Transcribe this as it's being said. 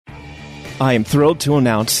I am thrilled to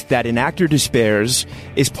announce that An Actor Despairs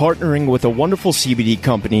is partnering with a wonderful CBD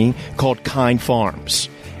company called Kind Farms.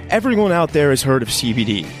 Everyone out there has heard of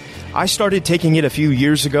CBD. I started taking it a few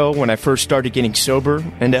years ago when I first started getting sober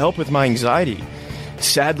and to help with my anxiety.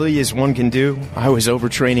 Sadly, as one can do, I was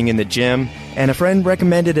overtraining in the gym, and a friend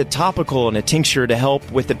recommended a topical and a tincture to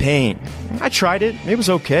help with the pain. I tried it. It was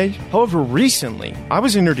okay. However, recently, I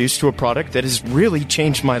was introduced to a product that has really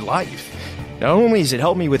changed my life. Not only has it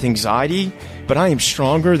helped me with anxiety, but I am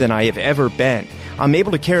stronger than I have ever been. I'm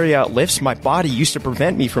able to carry out lifts my body used to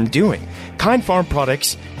prevent me from doing. Kind Farm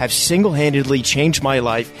products have single-handedly changed my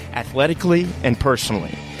life athletically and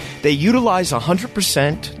personally. They utilize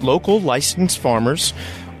 100% local licensed farmers,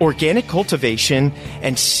 organic cultivation,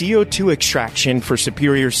 and CO2 extraction for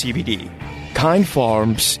superior CBD. Kind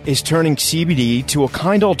Farms is turning CBD to a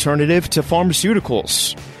kind alternative to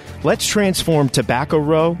pharmaceuticals. Let's transform Tobacco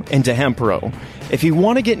Row into Hemp Row. If you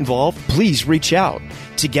want to get involved, please reach out.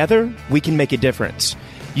 Together, we can make a difference.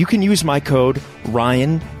 You can use my code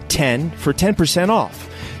RYAN10 for 10% off.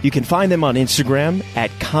 You can find them on Instagram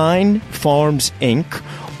at Kind Farms Inc.,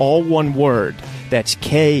 all one word. That's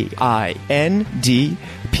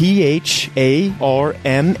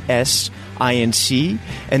KINDPHARMSINC,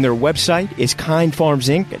 and their website is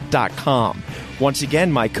kindfarmsinc.com. Once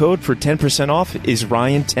again, my code for 10% off is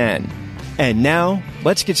RYAN10. And now,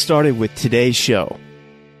 let's get started with today's show.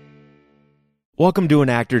 Welcome to An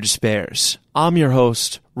Actor Despairs. I'm your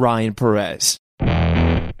host, Ryan Perez.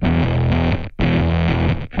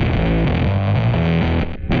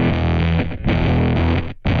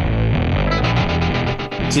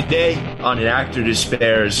 Today on An Actor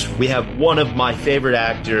Despairs, we have one of my favorite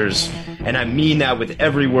actors, and I mean that with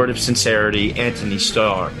every word of sincerity, Antony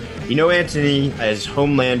Starr. You know Antony as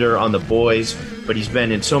Homelander on The Boys, but he's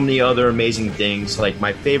been in so many other amazing things, like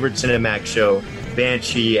my favorite Cinemax show,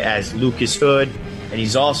 Banshee, as Lucas Hood, and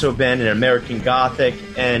he's also been in American Gothic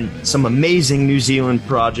and some amazing New Zealand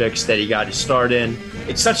projects that he got his start in.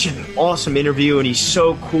 It's such an awesome interview, and he's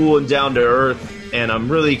so cool and down to earth, and I'm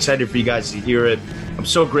really excited for you guys to hear it. I'm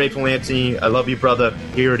so grateful, Antony. I love you, brother.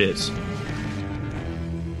 Here it is.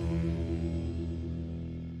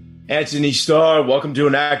 Antony Starr, welcome to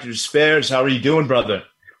An Actor Despairs. How are you doing, brother?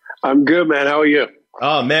 I'm good, man. How are you?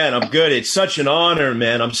 Oh, man, I'm good. It's such an honor,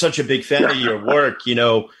 man. I'm such a big fan of your work. You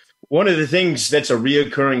know, one of the things that's a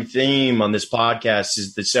reoccurring theme on this podcast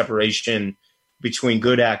is the separation between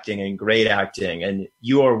good acting and great acting. And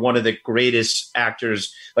you are one of the greatest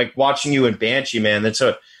actors. Like watching you in Banshee, man, that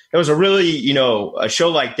was a really, you know, a show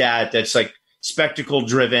like that that's like spectacle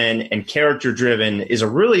driven and character driven is a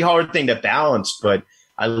really hard thing to balance. But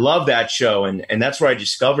I love that show. And that's where I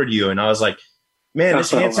discovered you. And I was like, man,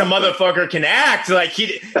 this handsome motherfucker can act. Like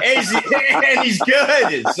and he's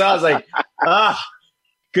good. So I was like,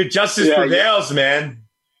 good justice prevails, man.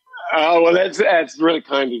 Oh, well, that's really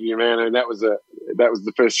kind of you, man. And that was the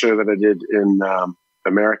first show that I did in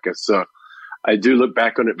America. So I do look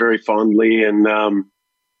back on it very fondly. And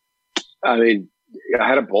I mean, I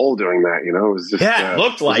had a ball doing that, you know. It was just it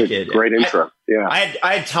looked like it. Great intro. I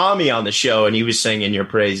had Tommy on the show, and he was singing your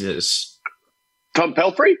praises. Tom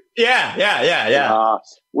Pelfrey? Yeah.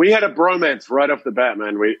 We had a bromance right off the bat,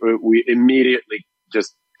 man. We immediately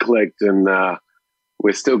just clicked, and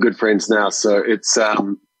we're still good friends now. So it's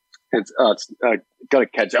got to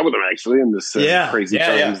catch up with him actually in this crazy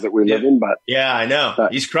times that we live in. But I know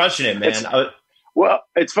he's crushing it, man. Well,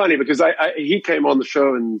 it's funny because he came on the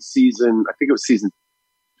show in season 2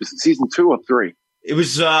 or 3. It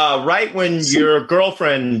was right when your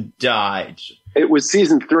girlfriend died. It was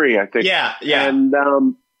season 3, I think. Yeah. And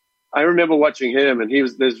I remember watching him, and he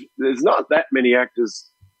was there's not that many actors,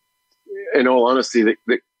 in all honesty, that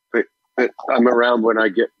I'm around when I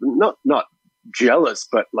get not jealous,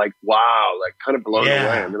 but like wow, like kind of blown away.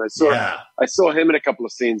 I mean, I saw him in a couple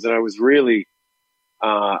of scenes, and I was really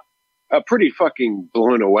pretty fucking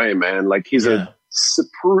blown away, man. Like he's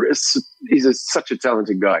such a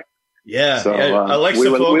talented guy. Yeah. So Alexa we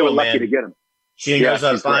were Fogel, lucky man. to get him. She knows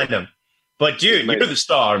how to find him. But dude, you're the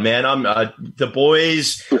star, man. I'm The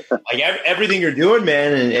Boys, like everything you're doing,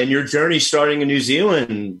 man, and your journey starting in New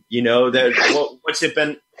Zealand. You know what's it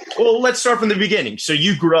been? Well, let's start from the beginning. So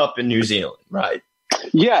you grew up in New Zealand, right?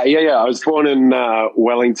 Yeah. I was born in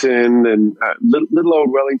Wellington, and little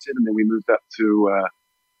old Wellington, and then we moved up to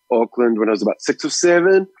Auckland when I was about 6 or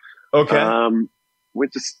 7. Okay.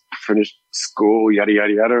 Went to finish school, yada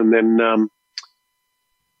yada yada, and then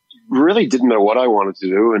really didn't know what I wanted to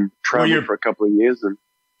do, and traveled for a couple of years. And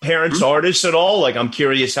parents artists at all? Like, I'm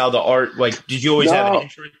curious how the art. Like, did you always have an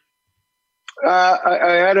interest?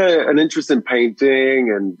 I had an interest in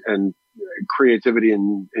painting and creativity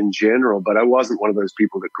in general, but I wasn't one of those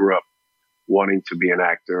people that grew up wanting to be an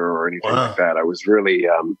actor or anything like that. I was really,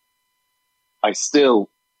 I'm still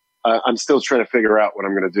trying to figure out what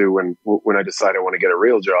I'm going to do when I decide I want to get a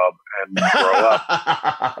real job and grow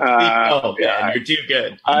up. Man, you're too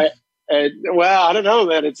good. Well, I don't know,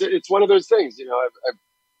 man. It's one of those things, you know.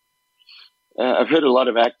 I've heard a lot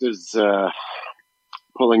of actors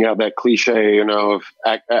pulling out that cliche, you know, of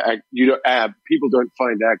people don't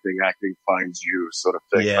find acting finds you, sort of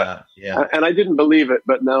thing. Yeah. And I didn't believe it,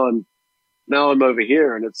 but now I'm over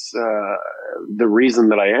here, and it's the reason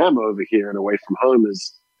that I am over here and away from home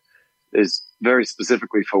is very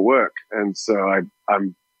specifically for work, and so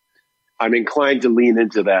I'm inclined to lean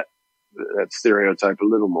into that stereotype a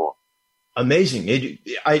little more. Amazing.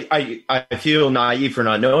 I feel naive for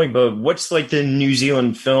not knowing, but what's like the New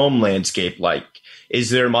Zealand film landscape like? Is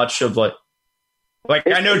there much of like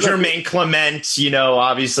I know Jermaine Clement, you know,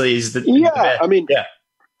 obviously is the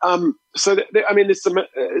So there's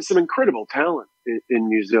some incredible talent in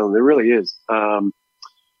New Zealand. There really is. But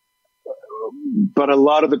a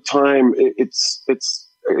lot of the time, it's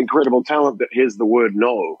incredible talent that hears the word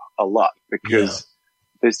no a lot, because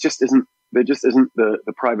there just isn't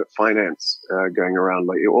the private finance going around.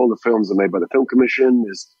 Like, all the films are made by the Film Commission.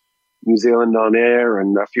 There's New Zealand On Air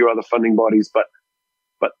and a few other funding bodies, but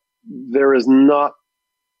there is not.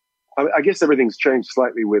 I guess everything's changed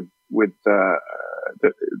slightly with the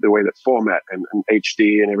way that format and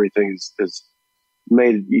HD and everything is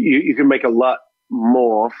made. You can make a lot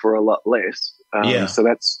more for a lot less. So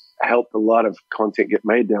that's helped a lot of content get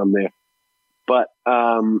made down there. But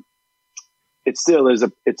it still is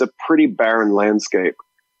it's a pretty barren landscape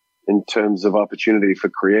in terms of opportunity for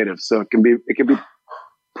creative. So it can be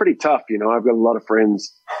pretty tough. You know, I've got a lot of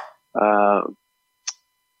friends.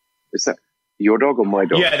 Is that your dog or my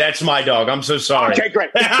dog? Yeah, that's my dog. I'm so sorry. Okay, great.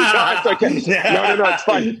 No, it's okay. No, it's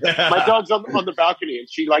fine. My dog's on the balcony, and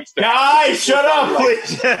she likes to. Guys, shut up,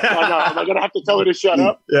 please. Am I going to have to tell her to shut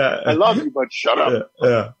up? Yeah. I love you, but shut up.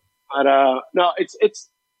 Yeah. But no, it's.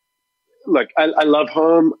 Look, I love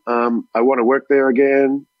home. I want to work there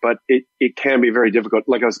again, but it can be very difficult.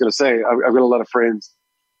 Like I was going to say, I've got a lot of friends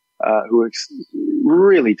who are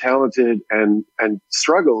really talented and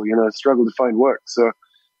struggle to find work. So.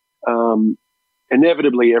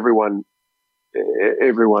 Inevitably, everyone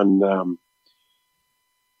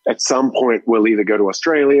at some point will either go to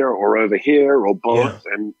Australia or over here or both.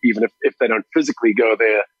 Yeah. And even if they don't physically go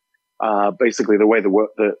there, basically the way the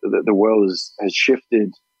world has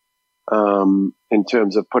shifted in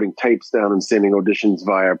terms of putting tapes down and sending auditions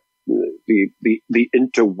via the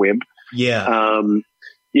interweb. Yeah.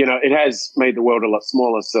 You know, it has made the world a lot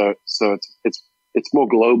smaller. So it's more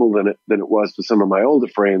global than it was for some of my older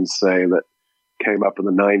friends, say, that came up in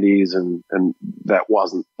the 90s and that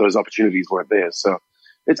those opportunities weren't there. So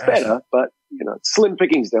it's better, but you know, it's slim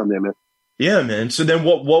pickings down there, man. Yeah, man. So then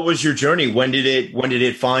what was your journey? When did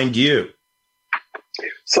it find you?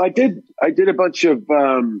 So I did a bunch of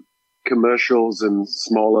commercials and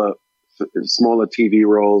smaller TV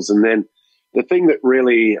roles. And then the thing that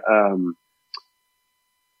really,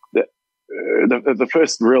 the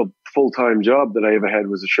first real full-time job that I ever had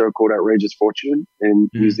was a show called Outrageous Fortune in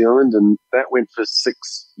New Zealand, and that went for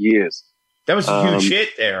 6 years. That was a huge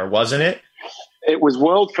hit there, wasn't it? It was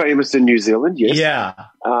world famous in New Zealand, yes. Yeah.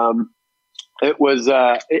 It was.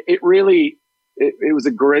 It really. It was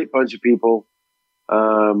a great bunch of people.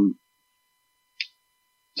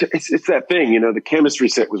 It's that thing, you know. The chemistry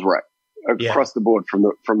set was right across the board, from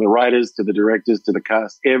the writers to the directors to the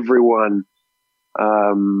cast. Everyone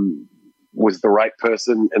was the right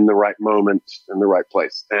person in the right moment in the right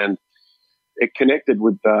place, and it connected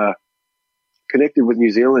with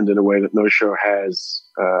New Zealand in a way that no show has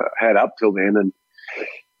had up till then. And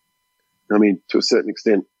I mean, to a certain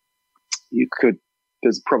extent,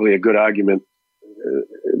 there's probably a good argument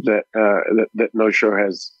that no show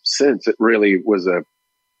has since. It really was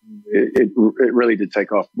it really did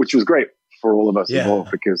take off, which was great for all of us involved,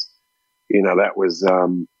 because you know, that was I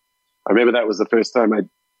remember that was the first time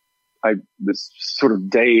I this sort of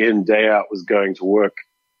day in, day out was going to work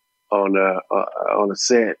on a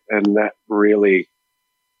set, and that really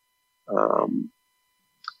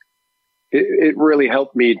it really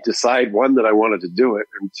helped me decide, one, that I wanted to do it,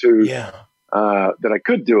 and two, that I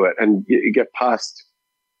could do it, and you get past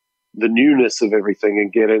the newness of everything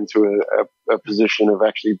and get into a position of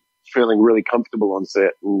actually feeling really comfortable on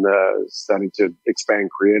set and starting to expand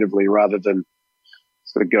creatively, rather than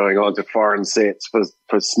sort of going on to foreign sets for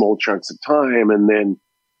small chunks of time, and then,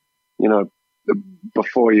 you know,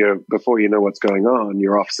 before you know what's going on,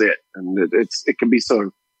 you're off set, and it can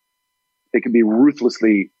be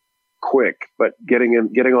ruthlessly quick, but getting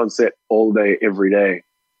on set all day, every day,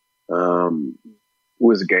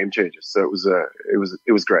 was a game changer. So it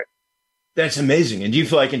was great. That's amazing. And do you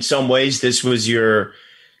feel like in some ways this was your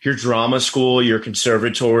drama school, your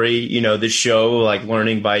conservatory, you know, the show, like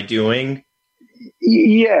learning by doing?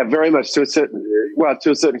 Yeah, very much to a certain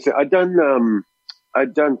extent.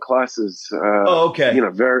 I'd done classes, okay. You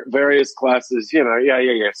know, various classes, you know, yeah.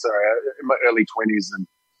 Sorry. In my early 20s and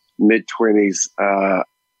mid 20s,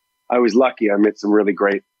 I was lucky. I met some really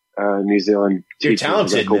great, New Zealand You're teachers.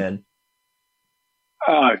 talented, man.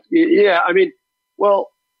 Yeah. I mean, well,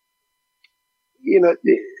 you know,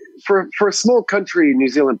 for a small country, New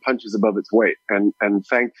Zealand punches above its weight, and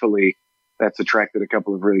thankfully, that's attracted a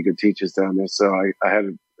couple of really good teachers down there. So I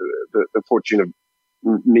had the fortune of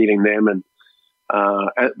meeting them,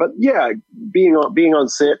 but yeah, being on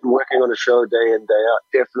set and working on a show day in, day out,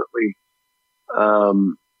 definitely,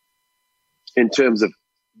 in terms of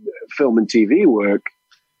film and TV work,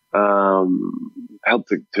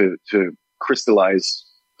 helped to crystallize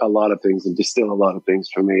a lot of things and distill a lot of things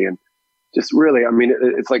for me. And just really, I mean,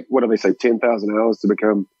 it's like, what do they say, 10,000 hours to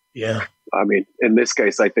become? Yeah. I mean, in this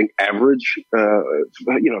case, I think average,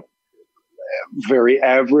 you know, very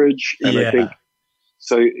average. And I think,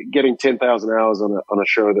 so getting 10,000 hours on a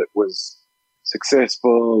show that was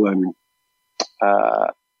successful and,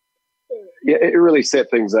 yeah, it really set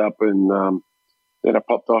things up. And, then I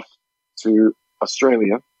popped off to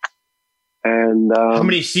Australia. And, how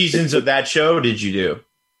many seasons of that show did you do?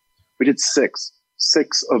 We did six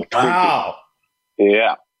of 20. Wow.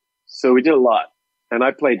 Yeah. So we did a lot. And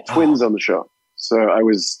I played twins on the show. So I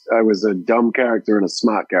was a dumb character and a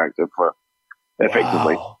smart character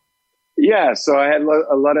effectively. Wow. Yeah. So I had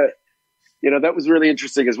a lot of, you know, that was really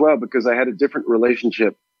interesting as well, because I had a different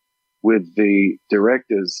relationship with the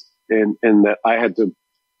directors in that I had to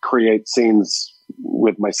create scenes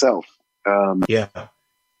with myself.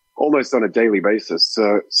 Almost on a daily basis.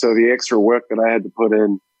 So the extra work that I had to put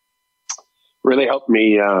in really helped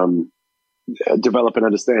me, develop an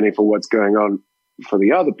understanding for what's going on for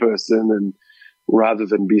the other person, and rather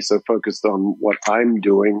than be so focused on what I'm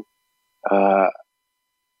doing,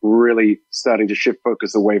 really starting to shift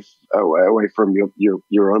focus away from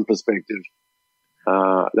your own perspective,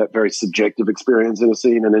 that very subjective experience in a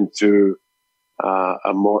scene, and into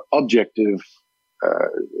a more objective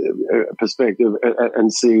perspective,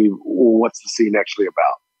 and see what's the scene actually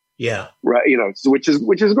about. Yeah, right. You know, which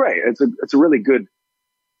is great. It's a really good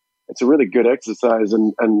exercise,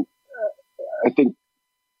 and I think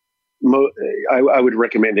I would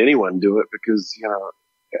recommend anyone do it, because, you know,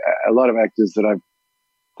 a lot of actors that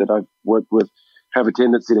I've worked with have a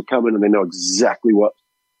tendency to come in and they know exactly what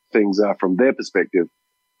things are from their perspective,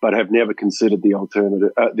 but have never considered the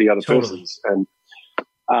alternative, the other person's. And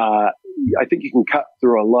I think you can cut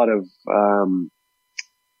through a lot of,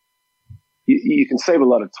 you can save a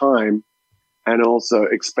lot of time, and also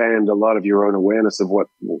expand a lot of your own awareness of what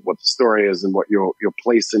the story is and what your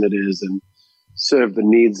place in it is, and serve the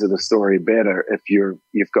needs of the story better if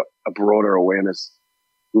you've got a broader awareness,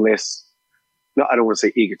 less, no, I don't want to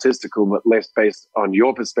say egotistical, but less based on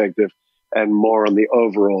your perspective and more on the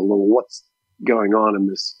overall, well, what's going on in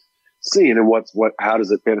this scene, and how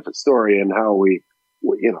does it benefit story, and how we,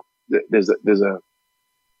 you know,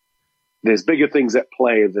 there's bigger things at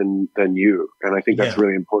play than you. And I think that's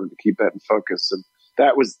really important to keep that in focus. And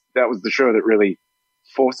that was the show that really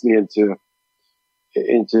forced me into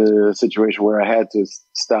a situation where I had to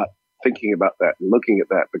start thinking about that and looking at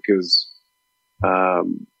that, because,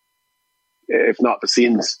 if not, the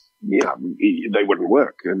scenes, you know, they wouldn't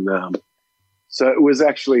work. And, so it was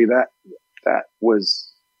actually that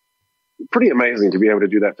was pretty amazing to be able to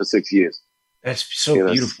do that for 6 years. That's so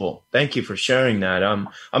beautiful. Thank you for sharing that.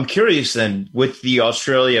 I'm curious then, with the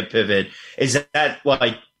Australia pivot, is that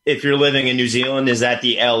like, if you're living in New Zealand, is that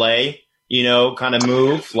the LA, you know, kind of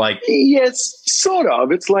move? Like, yes, sort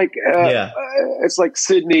of. It's like, it's like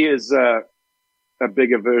Sydney is a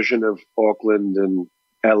bigger version of Auckland, and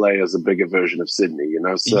LA is a bigger version of Sydney, you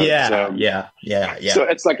know? So, yeah. So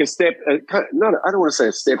it's like a step, I don't want to say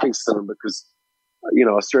a stepping stone, because, you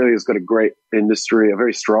know, Australia's got a great industry, a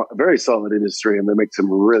very strong, very solid industry, and they make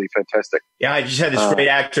some really fantastic. Yeah, I just had this great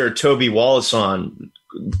actor, Toby Wallace, on.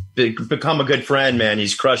 Become a good friend, man.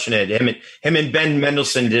 He's crushing it. Him and Ben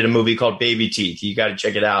Mendelsohn did a movie called Baby Teeth. You got to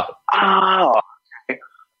check it out. Oh,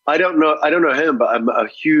 I don't know him, but I'm a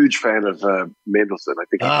huge fan of Mendelsohn. I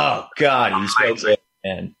think. Oh God, he's so great,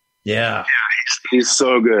 man. Yeah, he's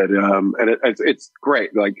so good, and it's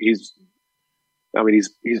great. Like he's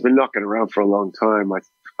been knocking around for a long time.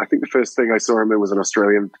 I think the first thing I saw him in was an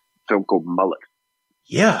Australian film called Mullet.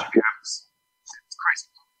 Yeah. It's crazy.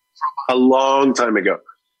 From a long time ago.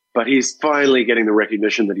 But he's finally getting the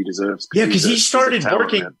recognition that he deserves. Yeah, because he started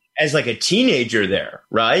working as like a teenager there,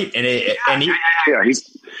 right? And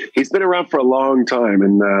he's been around for a long time,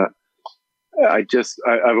 and I've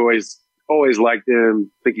always liked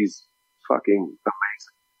him. I think he's fucking amazing.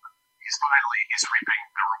 He's reaping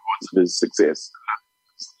the rewards of his success,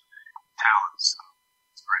 talents.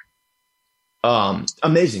 It's great.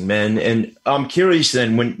 Amazing, man. And I'm curious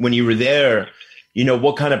then, when you were there, you know,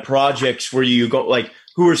 what kind of projects were you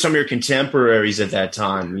who were some of your contemporaries at that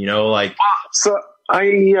time? You know, like. So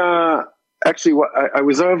I actually I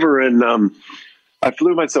was over in. I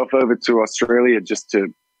flew myself over to Australia just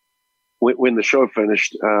to when the show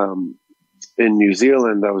finished in New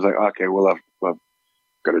Zealand. I was like, okay, well, I've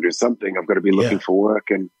got to do something. I've got to be looking for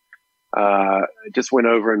work, and I just went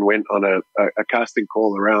over and went on a casting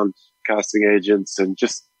call around casting agents, and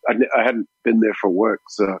just I hadn't been there for work,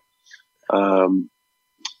 so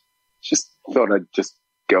just thought I'd just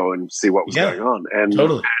go and see what was going on, and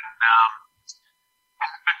totally.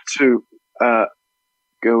 To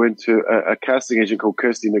go into a casting agent called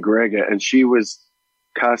Kirsty McGregor, and she was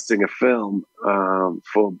casting a film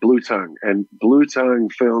for Blue Tongue, and Blue Tongue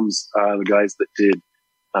Films are the guys that did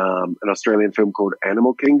an Australian film called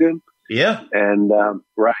Animal Kingdom. Yeah, and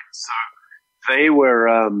right, so they were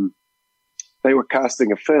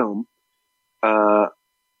casting a film,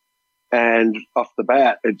 and off the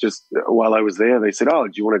bat, while I was there, they said, "Oh,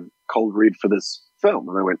 do you want to cold read for this film?"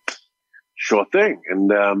 And I went, "Sure thing,"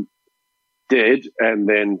 and did, and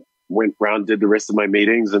then went round, did the rest of my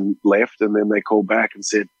meetings, and left. And then they called back and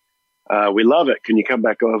said, "We love it. Can you come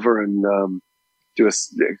back over and do a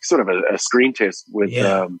sort of a screen test with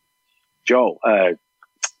Joel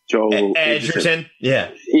Edgerton?"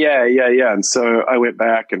 Yeah. And so I went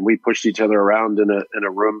back, and we pushed each other around in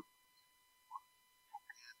a room.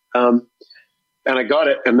 And I got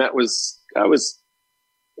it, and that was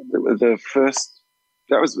the first.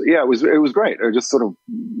 It was great. I just sort of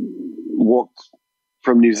walked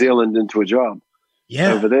from New Zealand into a job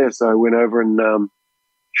over there. So I went over and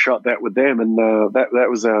shot that with them, and that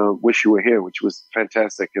was Wish You Were Here, which was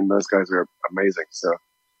fantastic, and those guys are amazing. So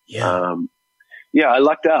I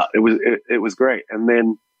lucked out. It was great, and then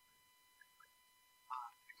a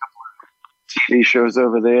couple of TV shows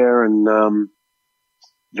over there, and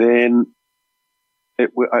then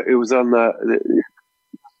it was on the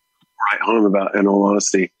right home about, in all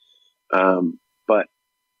honesty, but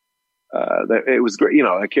it was great. You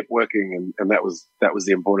know, I kept working, and that was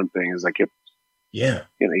the important thing. Is I kept, you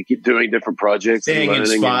keep doing different projects, staying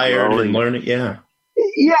inspired and learning. Yeah.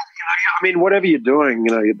 I mean, whatever you're doing,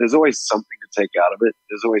 there's always something to take out of it.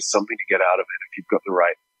 There's always something to get out of it if you've got the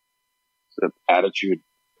right sort of attitude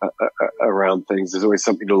around things. There's always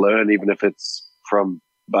something to learn, even if it's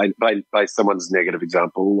by someone's negative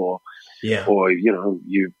example, or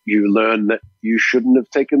you learn that you shouldn't have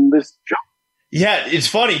taken this job. Yeah, it's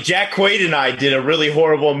funny. Jack Quaid and I did a really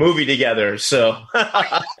horrible movie together. So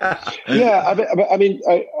I mean,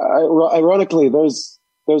 ironically, those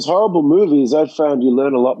horrible movies I've found you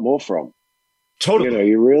learn a lot more from. Totally,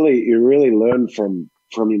 you really learn from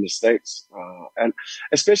your mistakes, and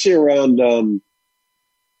especially around your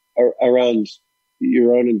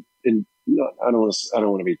own. I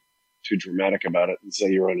don't want to be too dramatic about it and say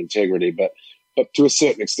your own integrity, but to a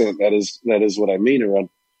certain extent, that is what I mean around.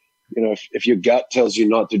 If your gut tells you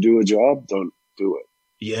not to do a job, don't do it.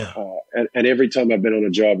 Yeah. And every time I've been on a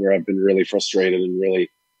job where I've been really frustrated and really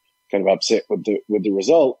kind of upset with the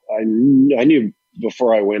result, I knew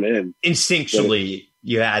before I went in. Instinctually,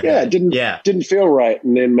 you had it didn't feel right.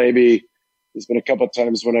 And then maybe there's been a couple of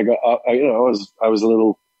times when I got, I was a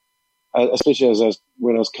little, especially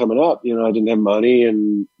when I was coming up, I didn't have money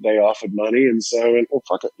and they offered money. And so I went, oh,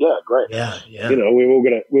 fuck it. Yeah, great. Yeah. We're all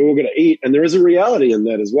going to eat. And there is a reality in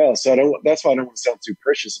that as well. So that's why I don't want to sound too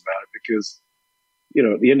precious about it, because,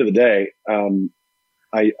 at the end of the day,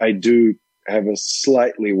 I do have a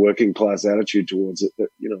slightly working class attitude towards it that,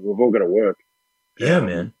 we've all got to work. Yeah,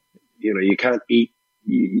 man. You can't eat,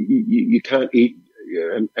 you can't eat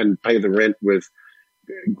and pay the rent with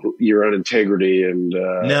your own integrity, and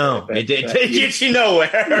it gets you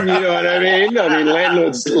nowhere. You know what I mean?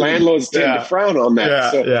 Landlords tend to frown on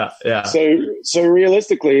that. So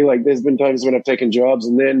realistically, like, there's been times when I've taken jobs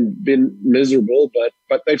and then been miserable,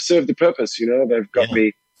 but they've served the purpose. They've got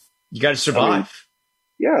me. You got to survive.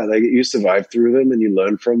 You survive through them, and you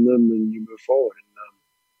learn from them, and you move forward. And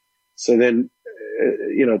so then,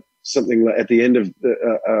 something like at the end of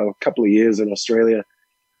a couple of years in Australia,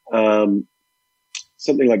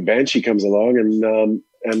 something like Banshee comes along,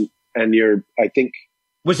 and you're, I think,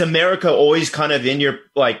 Was America always kind of in your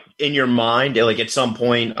mind? Like at some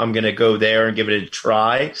point, I'm going to go there and give it a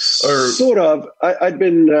try. Or sort of. I've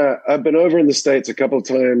been over in the States a couple of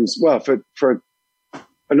times. Well, for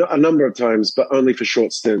a number of times, but only for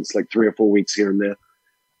short stints, like 3 or 4 weeks here and there.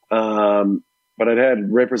 But I'd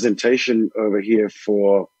had representation over here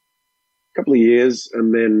for a couple of years,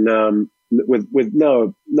 and then with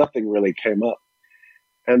nothing really came up.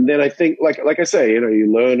 And then I think, like I say,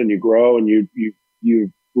 you learn and you grow, and you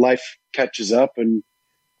life catches up, and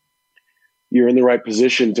you're in the right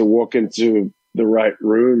position to walk into the right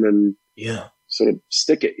room and sort of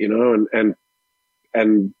stick it,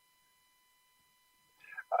 and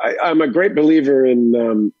I'm a great believer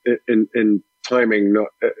in timing, not,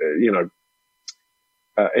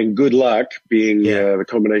 and good luck being the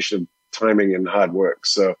combination of timing and hard work.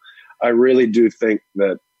 So I really do think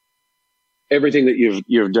that everything that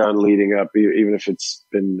you've done leading up, even if it's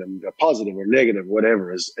been a positive or negative,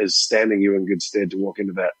 whatever, is standing you in good stead to walk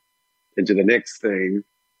into the next thing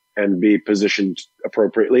and be positioned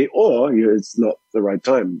appropriately, or it's not the right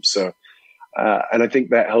time. So, and I think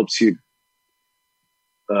that helps you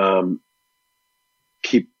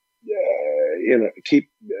keep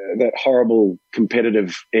that horrible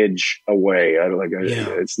competitive edge away.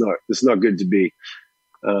 It's not good to be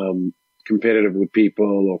competitive with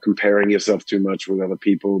people or comparing yourself too much with other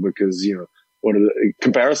people, because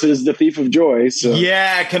comparison is the thief of joy. So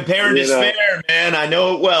compare and despair, man. I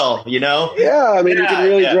know it well. You can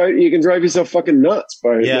really drive yourself fucking nuts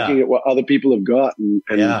by looking at what other people have got and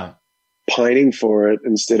pining for it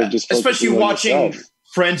instead of just especially watching yourself.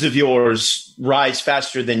 Friends of yours rise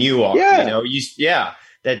faster than you are. And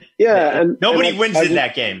nobody wins in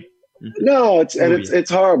that game. No, it's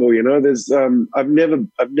horrible. There's I've never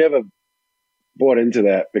bought into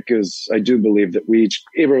that, because I do believe that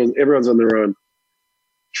everyone's on their own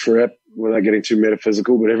trip without getting too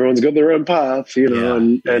metaphysical, but everyone's got their own path,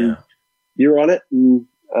 and you're on it. And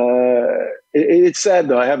it's sad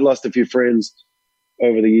though. I have lost a few friends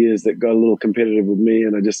over the years that got a little competitive with me,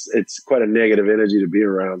 and it's quite a negative energy to be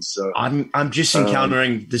around. So I'm just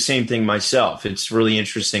encountering the same thing myself. It's really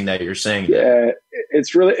interesting that you're saying that. Yeah,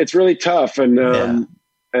 it's really tough, and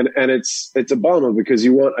it's a bummer, because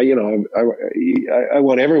you want, I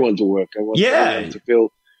want everyone to work. I want everyone to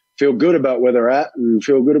feel good about where they're at and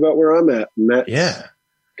feel good about where I'm at, and that's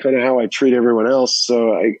kind of how I treat everyone else.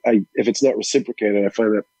 So I if it's not reciprocated, I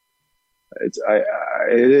find that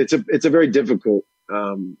it's a very difficult.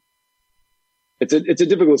 It's a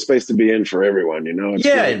difficult space to be in for everyone,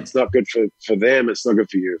 It's not good for them. It's not good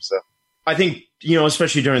for you. So I think,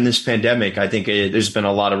 especially during this pandemic, I think there's been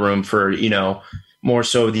a lot of room for, more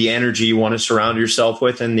so the energy you want to surround yourself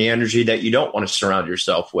with and the energy that you don't want to surround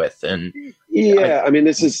yourself with. And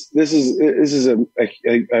this is a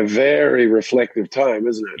very reflective time,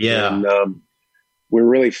 isn't it? Yeah. And we're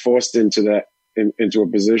really forced into that, into a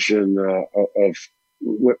position of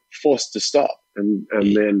we're forced to stop. And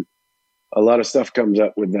then a lot of stuff comes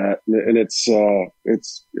up with that, and it's a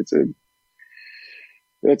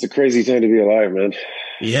crazy time to be alive, man.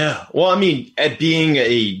 Yeah. Well, at being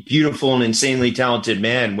a beautiful and insanely talented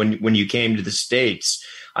man, when you came to the States,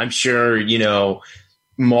 I'm sure,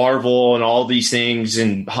 Marvel and all these things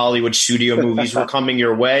and Hollywood studio movies were coming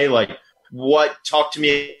your way. Like, talk to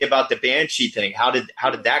me about the Banshee thing. How did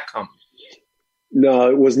that come?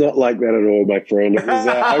 No, it was not like that at all, my friend. It was,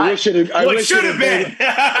 I wish it had. What should have been?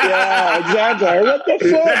 Yeah, exactly. What the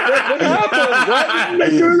fuck? What happened? Why didn't they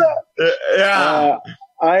do that? Yeah.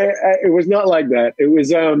 It was not like that. It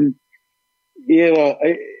was,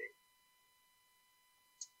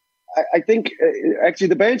 I think actually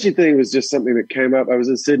the Banshee thing was just something that came up. I was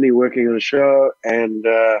in Sydney working on a show, and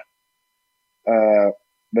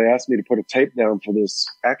they asked me to put a tape down for this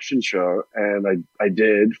action show, and I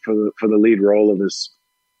did for the lead role of this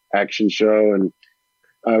action show. And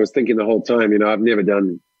I was thinking the whole time, I've never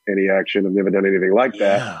done any action. I've never done anything like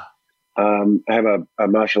that. I have a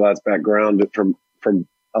martial arts background from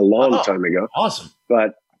a long time ago. Awesome.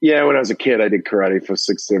 But when I was a kid, I did karate for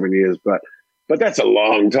 6-7 years, but that's a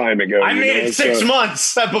long time ago. I made it 6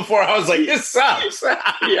 months before I was like, this sucks.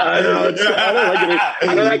 Yeah, I know. I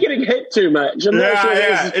don't like getting hit too much.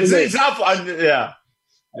 It's not fun. Yeah.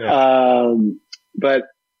 But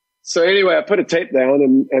so anyway, I put a tape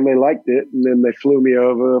down and they liked it. And then they flew me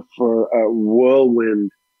over for a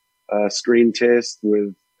whirlwind screen test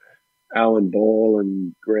with Alan Ball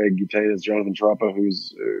and Greg Utanas, Jonathan Tropper,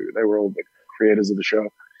 they were all the creators of the show.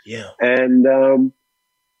 Yeah. And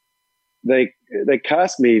they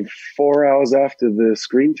cast me 4 hours after the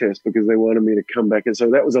screen test because they wanted me to come back. And so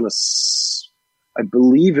that was I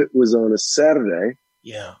believe it was on a Saturday.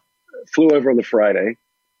 Yeah. Flew over on the Friday.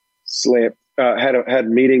 slept, had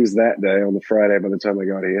meetings that day on the Friday by the time I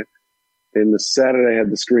got here. Then the Saturday I had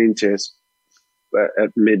the screen test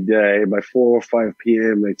at midday. By 4 or 5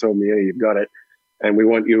 p.m. they told me, "Hey, you've got it, and we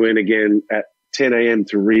want you in again at 10 a.m.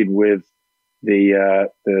 to read with the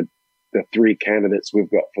 3 candidates we've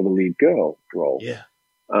got for the lead girl role." Yeah.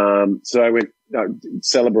 So I went,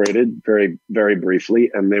 celebrated very, very briefly,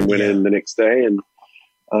 and then went in the next day and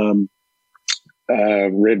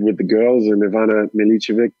read with the girls, and Ivana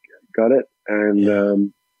Milicevic got it,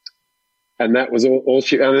 and that was all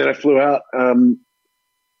she. And then I flew out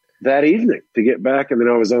that evening to get back, and then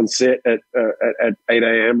I was on set at 8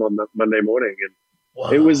 a.m. on the Monday morning, and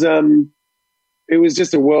it was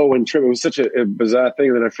just a whirlwind trip. It was such a bizarre thing.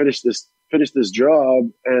 And then I finished this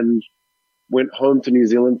job and went home to New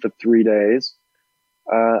Zealand for 3 days,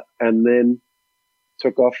 and then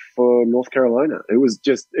took off for North Carolina. It was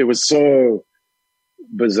so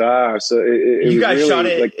bizarre. So you guys really shot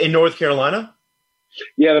it in North Carolina?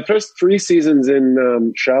 Yeah, the first 3 seasons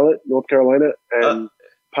in Charlotte, North Carolina, and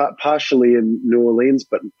partially in New Orleans,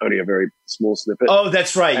 but only a very small snippet. Oh,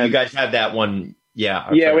 that's right. And you guys had that one. Yeah.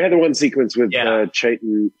 We had the one sequence with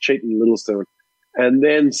Chayton Littlestone. And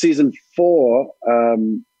then season 4,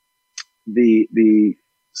 the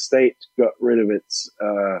state got rid of its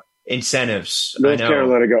incentives. North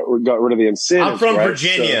Carolina got rid of the incentives. I'm from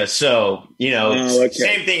Virginia, so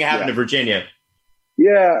same thing happened to Virginia.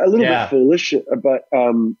 Yeah, a little bit foolish, but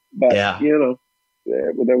that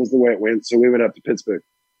was the way it went. So we went up to Pittsburgh.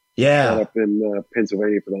 Yeah, up in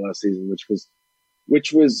Pennsylvania for the last season, which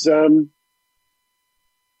was I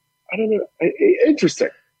don't know, interesting.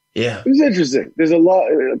 Yeah, it was interesting. There's a lot.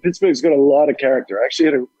 Pittsburgh's got a lot of character. I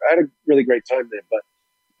actually had a really great time there,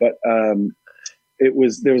 but there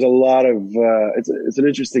was a lot of it's an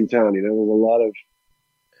interesting town. There was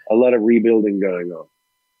a lot of rebuilding going on.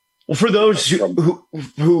 Well, for those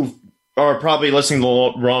who are probably listening to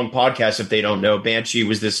the wrong podcast if they don't know, Banshee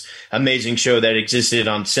was this amazing show that existed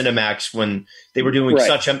on Cinemax when they were doing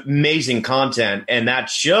such amazing content. And that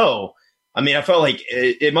show, I mean, I felt like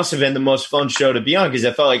it must have been the most fun show to be on because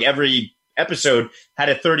I felt like every episode had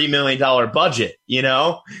a $30 million budget,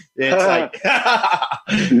 It's like I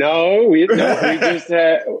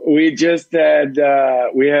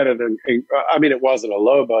mean, it wasn't a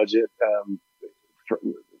low budget.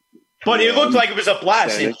 But it looked like it was a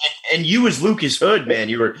blast, and you as Lucas Hood, man,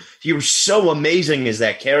 you were so amazing as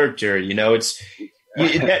that character. It's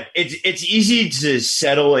easy to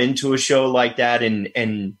settle into a show like that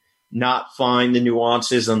and not find the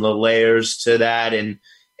nuances and the layers to that, and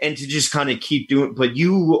to just kind of keep doing. But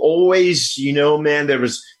you always, man,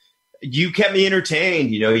 you kept me entertained.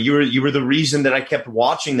 You were the reason that I kept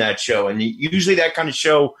watching that show, and usually that kind of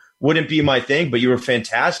show wouldn't be my thing, but you were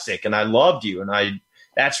fantastic, and I loved you, and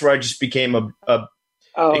that's where I just became that's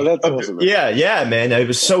awesome. Yeah, man. It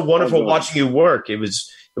was so wonderful watching you work. It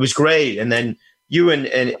was great. And then you and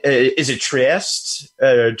is it Trieste?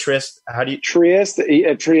 Trieste? How do you Trieste?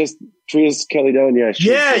 Trieste Caledon.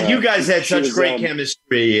 Yeah. You guys had such great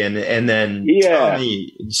chemistry, and then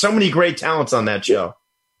so many great talents on that show.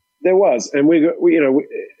 There was, and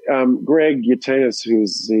Greg Yatanis,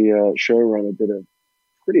 who's the showrunner, did a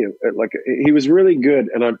pretty he was really good.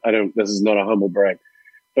 And I don't. This is not a humble brag.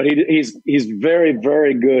 But he's very,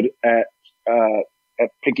 very good at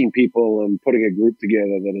picking people and putting a group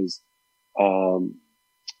together that is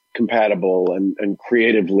compatible and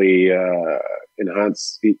creatively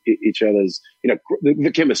enhance each other's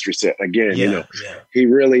the chemistry set again. He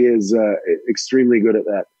really is extremely good at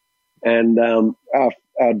that. And our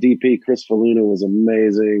DP Christopher Luna was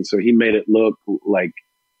amazing. So he made it look like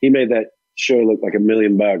he made that show look like $1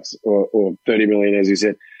 million or 30 million, as you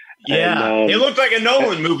said. Yeah, and, it looked like a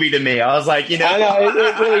Nolan movie to me. I was like, I know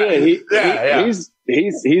it really is.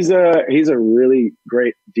 He's a really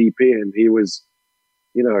great DP, and he was,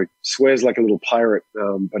 swears like a little pirate,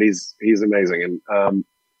 but he's amazing, and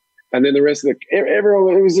then the rest of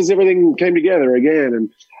everyone, it was just everything came together again,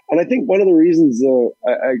 and I think one of the reasons,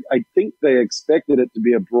 I think they expected it to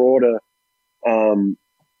be a broader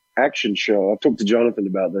action show. I've talked to Jonathan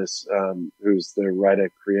about this, who's the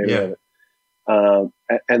writer creator of it.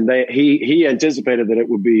 And he anticipated that it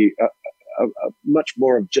would be a much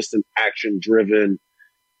more of just an action-driven,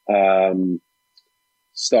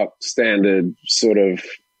 stock standard sort of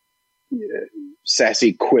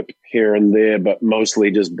sassy quip here and there, but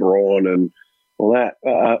mostly just brawn and all that.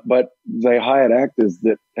 But they hired actors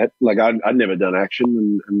that I'd never done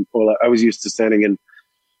action, and I was used to standing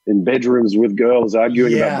in bedrooms with girls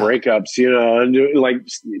arguing about breakups, and doing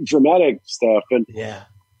dramatic stuff. And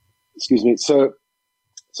excuse me. So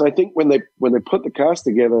I think when they put the cast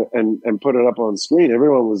together and put it up on screen,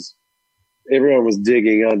 everyone was everyone was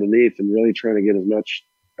digging underneath and really trying to get as much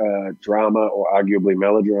drama or arguably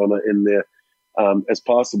melodrama in there as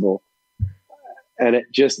possible. And it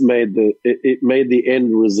just made it made the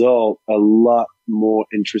end result a lot more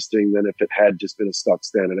interesting than if it had just been a stock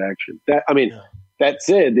standard action. That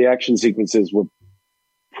said, the action sequences were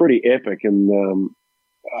pretty epic, and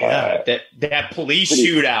that police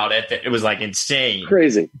shootout it was like insane,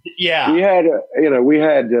 crazy. Yeah, we had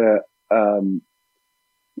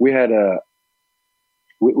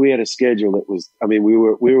a schedule that was. I mean, we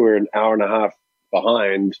were an hour and a half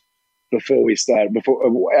behind before we started.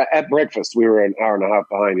 At breakfast, we were an hour and a half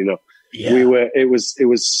behind. It was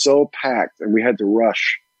so packed, and we had to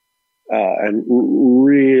rush and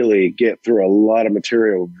really get through a lot of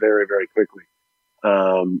material very, very quickly.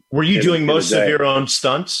 Were you doing most of your own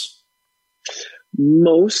stunts?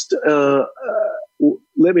 Most.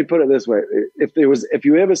 Let me put it this way: if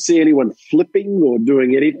you ever see anyone flipping or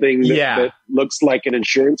doing anything that looks like an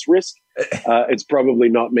insurance risk, it's probably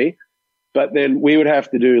not me. But then we would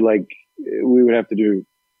have to do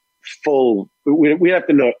full. We have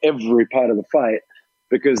to know every part of the fight,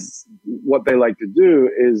 because what they like to do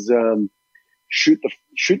is shoot the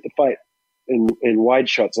fight in wide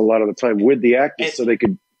shots a lot of the time with the actors, so they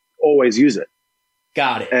could always use it.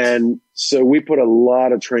 Got it. And so we put a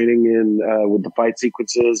lot of training in with the fight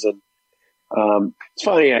sequences, and it's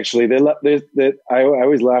funny actually. I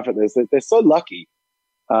always laugh at this. They're so lucky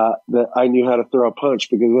that I knew how to throw a punch,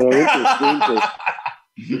 because when I went to the screen test,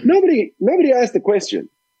 nobody asked the question.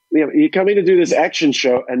 You're coming to do this action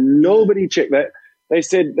show, and nobody checked that. They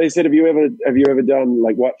said, have you ever done,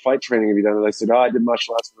 like, what fight training have you done? And I said, I did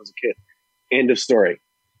martial arts when I was a kid. End of story.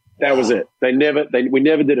 That was it. We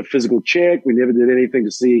never did a physical check. We never did anything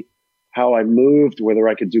to see how I moved, whether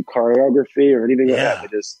I could do choreography or anything like that.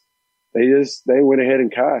 They went ahead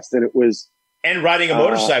and cast, and it was. And riding a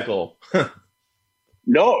motorcycle.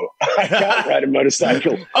 No, I can't ride a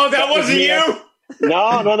motorcycle. Oh, that wasn't you?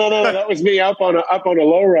 No. That was me up on a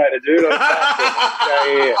lowrider, dude.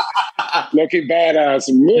 Looking badass.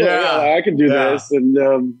 I can do this.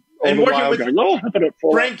 And working with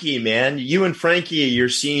Frankie, man. You and Frankie, your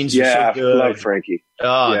scenes are so good. I love Frankie.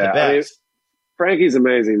 Oh, the best. Frankie's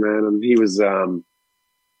amazing, man. And he was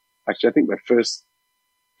actually, I think my first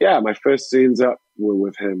scenes up were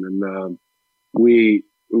with him, and we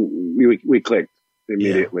clicked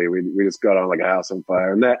immediately. Yeah. We just got on like a house on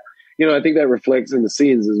fire, and that, I think that reflects in the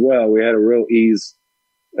scenes as well. We had a real ease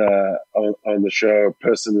on the show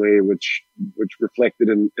personally, which reflected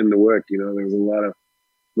in the work. There was a lot of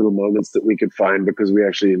little moments that we could find because we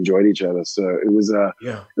actually enjoyed each other. So it was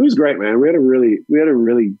great, man. We had a really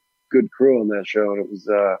good crew on that show, and it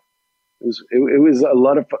was a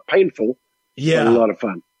lot of painful, but a lot of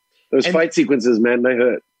fun. Those fight sequences, man, they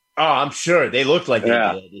hurt. Oh, I'm sure they looked like they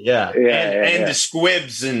did. Yeah. And the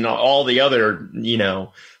squibs and all the other,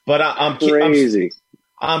 But I'm crazy.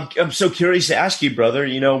 I'm so curious to ask you, brother.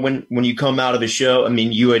 When you come out of the show, I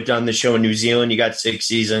mean, you had done the show in New Zealand. You got 6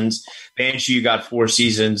 seasons. Banshee, you got 4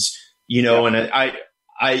 seasons. And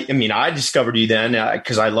I discovered you then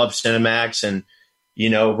because I love Cinemax, and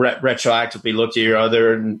retroactively looked at your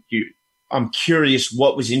other. And I'm curious,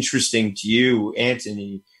 what was interesting to you,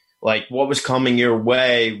 Anthony? Like, what was coming your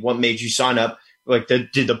way? What made you sign up? Like,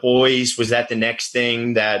 did The Boys, was that the next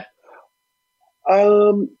thing that?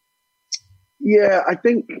 Yeah, I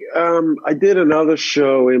think I did another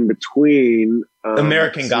show in between.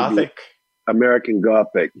 American Gothic. American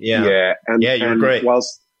Gothic. Yeah. And you're great.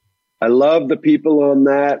 Whilst I love the people on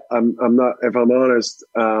that, I'm not, if I'm honest,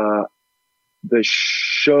 the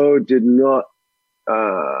show did not,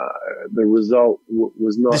 the result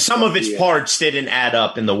was not. Some of its parts didn't add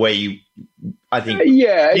up in the way I think.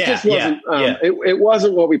 It just wasn't. It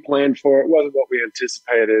wasn't what we planned for. It wasn't what we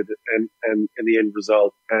anticipated, and in the end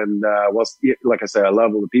result. And like I say, I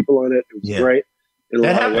love all the people on it. It was great in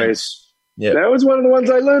a lot of ways. Yeah. That was one of the ones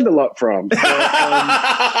I learned a lot from.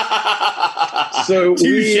 So and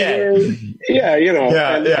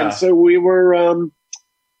so we were.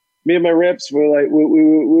 Me and my reps were like, we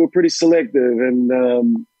were pretty selective,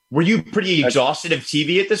 and were you pretty exhausted of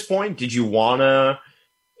TV at this point? Did you want to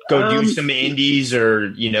go do some indies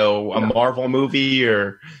or a Marvel movie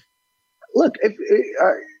or? Look, if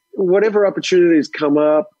whatever opportunities come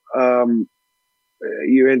up,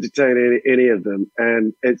 you entertain any of them,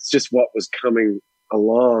 and it's just what was coming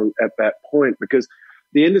along at that point, because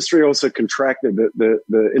the industry also contracted.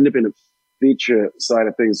 The independent feature side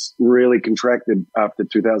of things really contracted after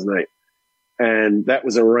 2008, and that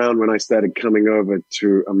was around when I started coming over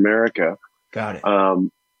to America. Got it.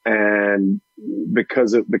 And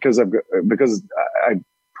because I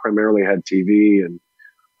primarily had TV, and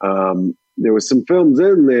there were some films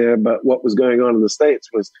in there, but what was going on in the States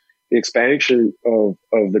was the expansion of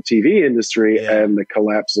the TV industry and the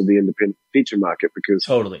collapse of the independent feature market, because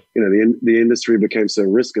totally, the industry became so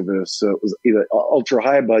risk averse. So it was either ultra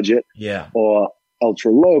high budget or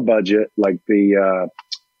ultra low budget, like the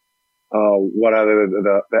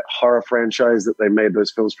that horror franchise that they made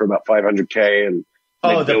those films for about $500K and the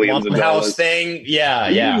Blumhouse thing.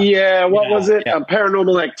 Yeah. What was it?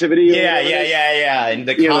 Paranormal Activity. Yeah. And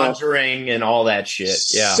The Conjuring and all that shit.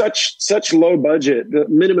 Yeah. Such low budget, the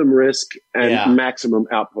minimum risk and maximum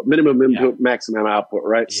output, minimum input, maximum output,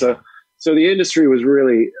 right? Yeah. So the industry was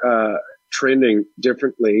really trending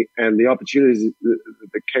differently, and the opportunities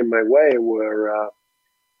that came my way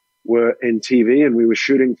were in TV, and we were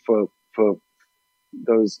shooting for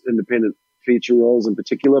those independent feature roles in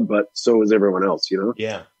particular, but so was everyone else,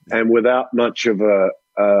 Yeah. And without much of the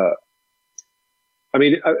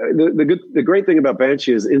great thing about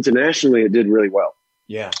Banshee is internationally it did really well.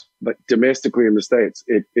 Yeah. But domestically in the States,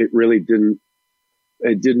 it really didn't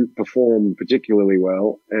perform particularly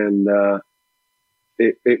well. And,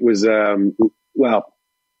 it was, I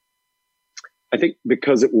think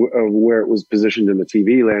because of where it was positioned in the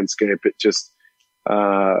TV landscape, it just,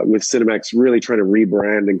 with Cinemax really trying to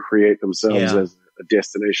rebrand and create themselves as a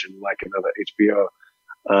destination like another HBO,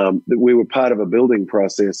 that we were part of a building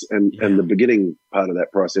process and the beginning part of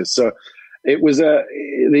that process. So it was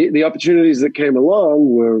the opportunities that came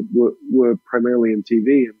along were primarily in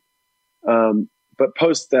TV, but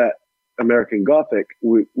post that American Gothic,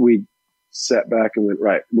 we sat back and went,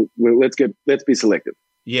 right, let's be selective.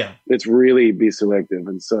 Yeah, let's really be selective.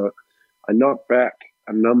 And so I knocked back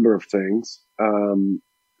a number of things. And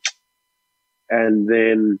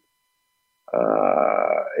then,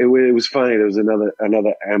 it was funny. There was another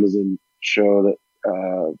Amazon show that,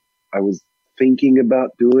 I was thinking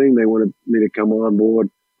about doing. They wanted me to come on board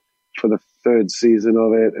for the third season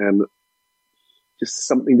of it, and just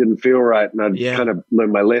something didn't feel right. And I'd kind of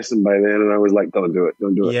learned my lesson by then, and I was like, don't do it.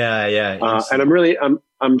 Yeah. And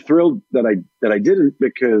I'm thrilled that I didn't,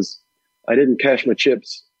 because I didn't cash my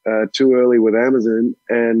chips, too early with Amazon.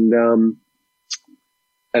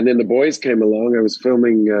 And then The Boys came along. I was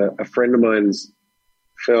filming a friend of mine's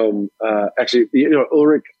film. Actually,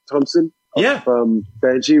 Ulrich Thompson from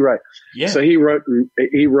Banshee, right? Yeah. So he wrote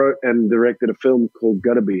and directed a film called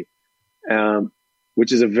Gutterby,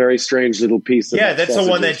 which is a very strange little piece. Yeah, that's sausages.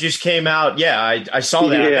 The one that just came out. Yeah, I saw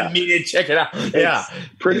that. Yeah. I needed to check it out. Yeah,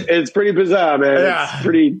 it's pretty bizarre, man. Yeah.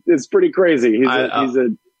 It's pretty crazy.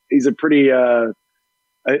 He's a pretty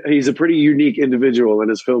unique individual, and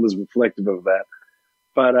his film is reflective of that.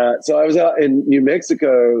 But so I was out in New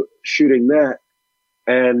Mexico shooting that,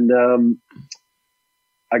 and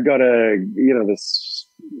I got this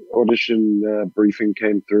audition briefing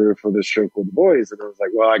came through for this show called The Boys, and I was like,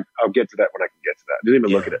 well, I'll get to that when I can get to that. I didn't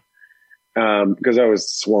even look at it because I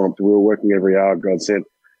was swamped. We were working every hour God sent.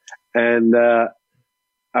 And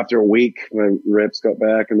after a week, my reps got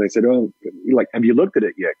back and they said, "Oh, have you looked at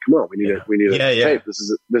it yet? Come on, we need a tape.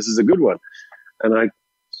 This is a good one." And I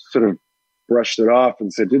sort of brushed it off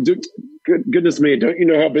and said, goodness me, don't you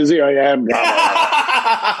know how busy I am?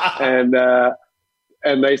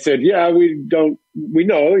 And they said, yeah, we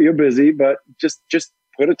know you're busy, but just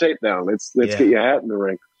put a tape down. Let's get your hat in the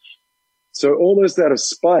ring. So almost out of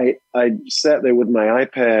spite, I sat there with my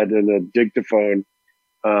iPad and a dictaphone,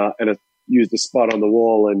 and I used a spot on the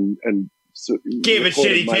wall and gave a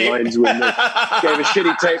shitty tape. Gave a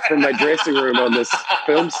shitty tape from my dressing room on this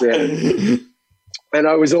film set. And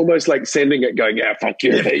I was almost like sending it, going, "Yeah, fuck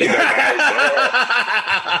you." There you go, guys.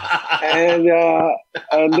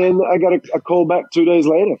 And then I got a call back 2 days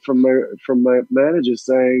later from my manager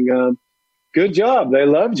saying, "Good job, they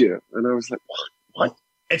loved you." And I was like, "What?"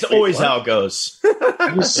 It's always how it goes.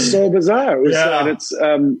 It was so bizarre. It was,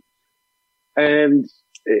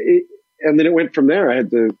 and then it went from there. I had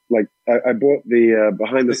to I bought the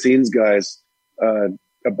behind the scenes guys a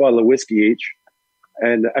bottle of whiskey each.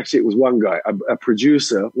 And actually, it was one guy, a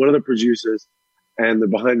producer, one of the producers, and the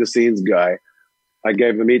behind-the-scenes guy. I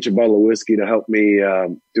gave them each a bottle of whiskey to help me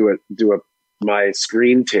do my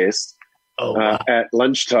screen test at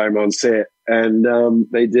lunchtime on set, and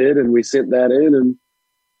they did, and we sent that in,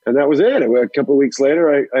 and that was it. A couple of weeks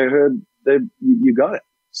later, I heard you got it.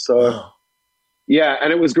 So, yeah,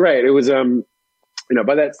 and it was great. It was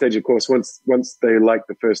by that stage, of course, once they liked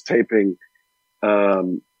the first taping,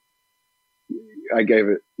 I gave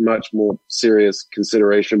it much more serious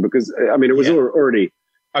consideration because it was already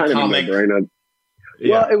kind of in my brain.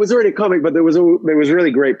 Well, it was already a comic, but there was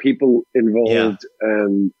really great people involved,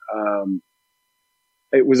 and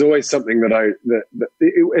it was always something that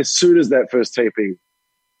as soon as that first taping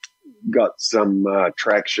got some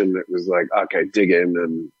traction, it was like, okay, dig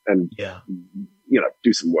in and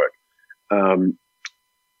do some work. And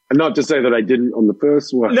not to say that I didn't on the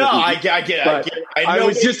first one. No, I get it. I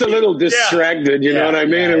was just a little distracted. You know what I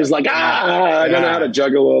mean? It was like, I don't know how to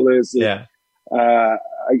juggle all this. Yeah.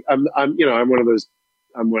 I'm one of those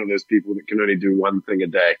people that can only do one thing a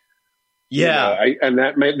day. Yeah. And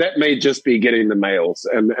that may just be getting the mails,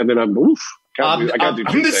 and then I'm I'm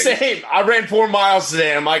the same. I ran 4 miles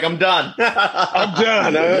today. I'm like, I'm done. I'm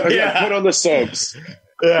done. I got put on the soaps.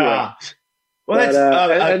 Yeah. Well, that's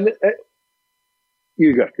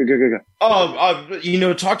you go.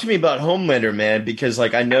 Talk to me about Homelander, man, because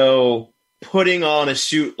like I know putting on a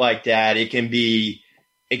suit like that, it can be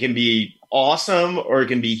awesome or it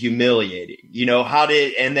can be humiliating.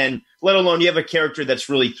 And then let alone you have a character that's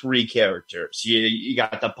really 3 characters. You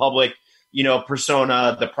got the public,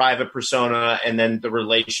 persona, the private persona, and then the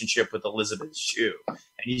relationship with Elizabeth Shue. And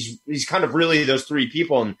he's kind of really those 3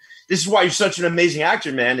 people. And this is why you're such an amazing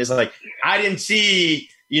actor, man, is like, I didn't see,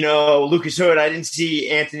 Lucas Hood. I didn't see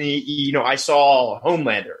Anthony, I saw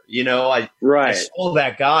Homelander, I saw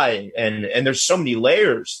that guy and there's so many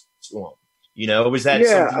layers to him, was that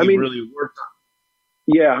something you really worked on?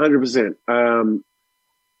 Yeah, 100%.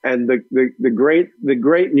 And the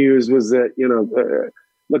great news was that,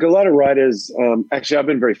 look, a lot of writers, actually, I've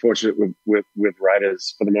been very fortunate with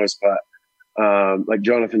writers for the most part. Like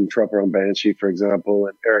Jonathan Tropper on Banshee, for example,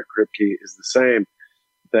 and Eric Kripke is the same,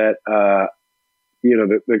 that,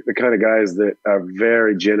 the kind of guys that are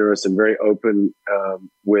very generous and very open,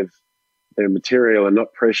 with their material and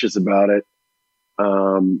not precious about it.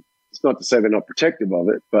 It's not to say they're not protective of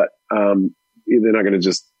it, but, they're not going to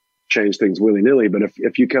just change things willy-nilly. But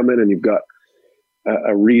if you come in and you've got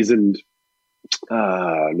a reasoned,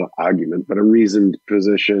 not argument, but a reasoned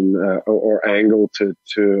position or angle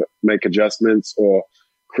to make adjustments or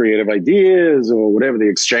creative ideas or whatever, the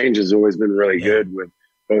exchange has always been really good with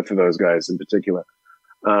both of those guys in particular.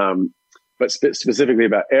 But specifically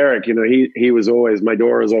about Eric, he was always, my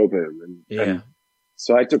door is open. And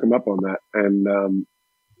so I took him up on that. And,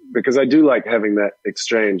 because I do like having that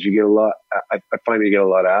exchange, you get a lot, I find you get a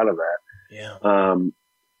lot out of that. Yeah.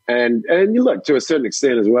 And you look to a certain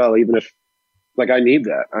extent as well, even if, like, I need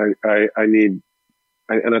that. I need,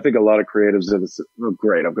 and I think a lot of creatives are oh,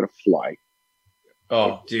 great, I've got to fly.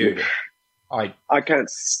 Oh, dude. I can't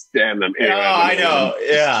stand them. Anyway, I know.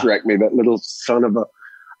 Yeah. Distract me, that little son of a,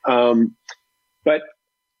 but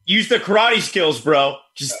use the karate skills, bro.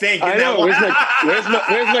 Just think. I know. Where's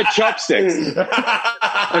my chopsticks?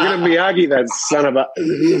 I'm going to Miyagi that son of a,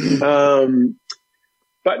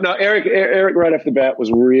 but no, Eric right off the bat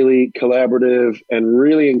was really collaborative and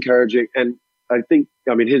really encouraging. And I think,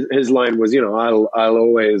 his line was,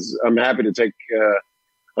 I'm happy to take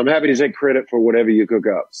credit for whatever you cook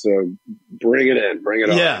up. So bring it in, bring it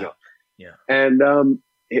on. Yeah. And,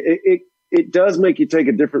 it does make you take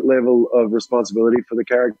a different level of responsibility for the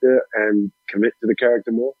character and commit to the character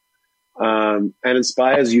more, and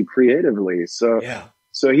inspires you creatively. So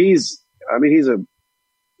he's a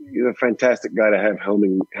fantastic guy to have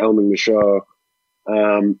helming the show.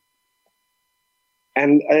 And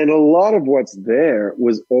a lot of what's there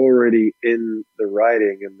was already in the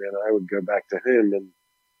writing, and then I would go back to him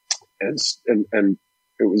and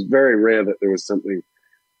it was very rare that there was something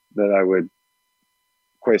that I would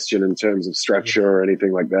question in terms of structure or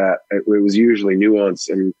anything like that. It was usually nuance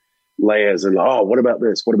and layers and, what about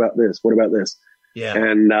this? What about this? What about this? Yeah.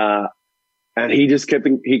 And he just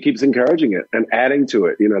keeps encouraging it and adding to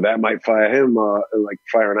it. That might fire him,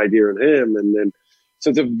 fire an idea in him. And then,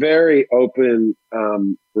 so it's a very open,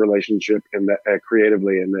 relationship in that,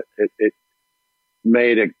 creatively, and that it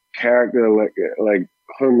made a character like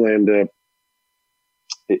Homelander.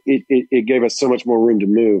 It gave us so much more room to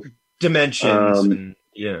move. Dimensions.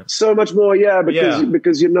 So much more.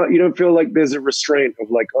 Because you don't feel like there's a restraint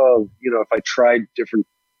of like, if I tried different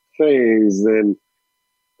things, then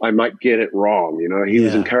I might get it wrong. He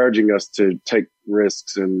was encouraging us to take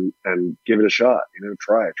risks and give it a shot,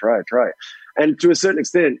 try. And to a certain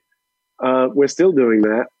extent, we're still doing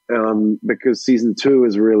that, because season 2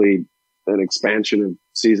 is really an expansion of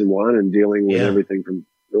season 1 and dealing with everything from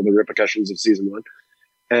all the repercussions of season 1.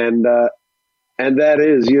 And that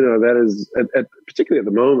is, particularly at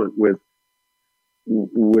the moment with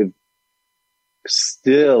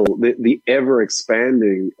still the ever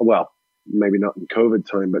expanding, well, maybe not in COVID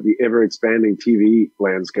time, but the ever expanding TV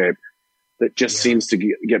landscape that just seems to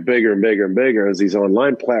get bigger and bigger and bigger as these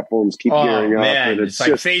online platforms keep gearing up. And it's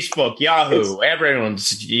like Facebook, Yahoo,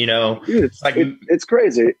 everyone's, it's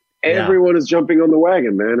crazy. Everyone is jumping on the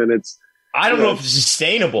wagon, man. And I don't know if it's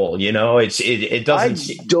sustainable. You know, it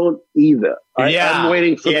doesn't. I don't either. I'm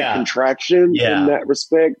waiting for the contraction in that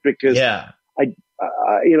respect because I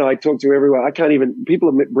talk to everyone. I can't even. People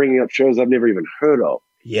are bringing up shows I've never even heard of.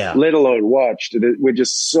 Yeah. Let alone watched. We're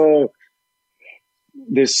just so.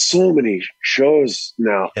 There's so many shows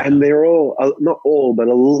now, and they're all not all, but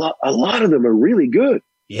a lot of them are really good.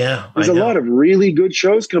 Yeah, there's a lot of really good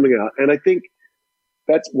shows coming out, and I think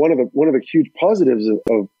that's one of the huge positives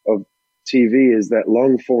of TV is that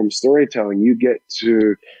long form storytelling. You get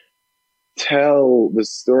to tell the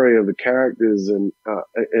story of the characters in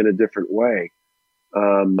a different way.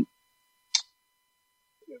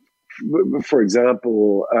 For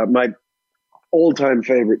example, my all-time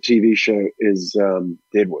favorite TV show is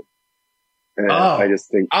Deadwood. And I just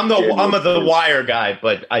think I'm the Wire guy,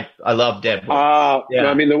 but I love Deadwood.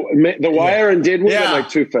 I mean the Wire and Deadwood are my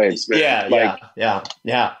two faves, man. Yeah.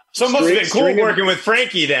 So it must have been cool working with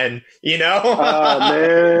Frankie then, you know? Oh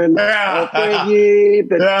man, Frankie,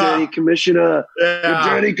 the dirty commissioner, the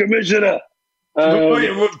dirty commissioner.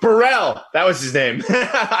 Burrell, that was his name.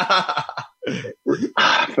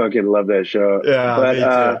 I fucking love that show. Yeah,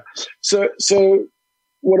 but so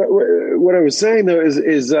what I was saying though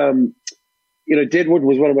is Deadwood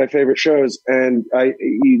was one of my favorite shows, and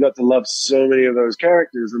you got to love so many of those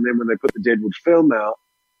characters. And then when they put the Deadwood film out,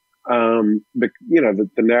 the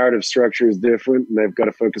narrative structure is different, and they've got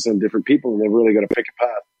to focus on different people, and they've really got to pick a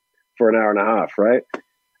path for an hour and a half, right?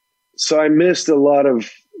 So I missed a lot of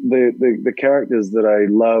the characters that I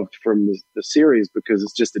loved from the series because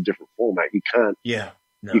it's just a different format. You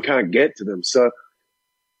can't get to them. So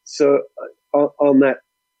on that,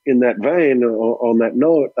 in that vein, on that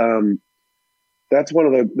note, that's one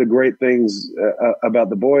of the great things about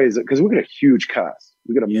The Boys, because we've got a huge cast.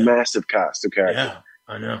 We've got a massive cast of characters. Yeah,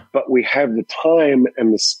 I know. But we have the time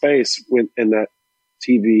and the space in that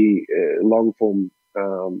TV long form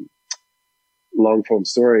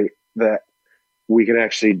story that we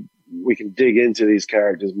can dig into these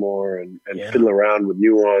characters more and fiddle around with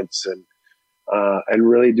nuance and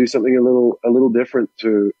really do something a little different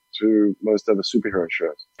to most other superhero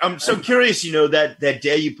shows. I'm so curious, that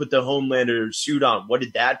day you put the Homelander suit on, what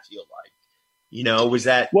did that feel like? Was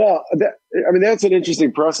that... Well, that's an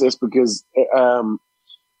interesting process because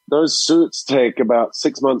those suits take about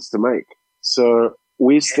 6 months to make. So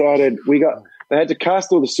they had to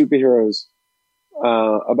cast all the superheroes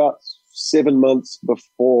about 7 months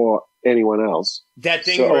before anyone else. That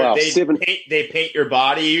thing where they paint your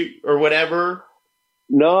body or whatever?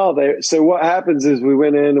 No, so what happens is we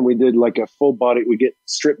went in and we did like a full body. We get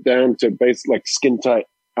stripped down to basically like skin tight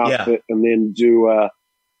outfit and then do a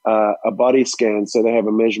body scan. So they have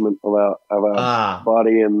a measurement of our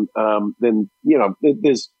body. And then,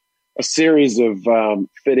 there's a series of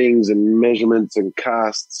fittings and measurements and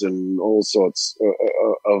casts and all sorts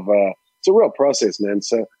of it's a real process, man.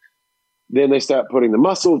 So then they start putting the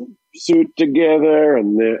muscle suit together,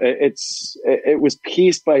 and it was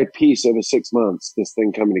piece by piece over 6 months, this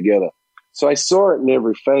thing coming together. So I saw it in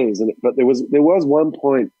every phase, but there was one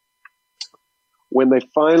point when they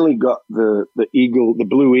finally got the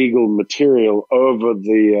Blue Eagle material over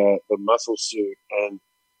the muscle suit, and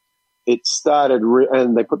it started,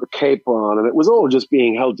 and they put the cape on, and it was all just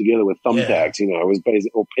being held together with thumbtacks. It was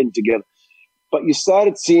basically all pinned together. But you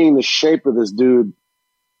started seeing the shape of this dude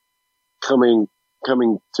coming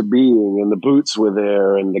to being, and the boots were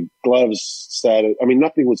there, and the gloves started. I mean,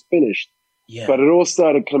 nothing was finished, but it all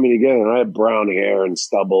started coming together. And I had brown hair and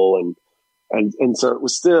stubble, and so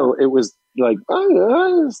it was like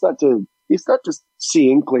you start to see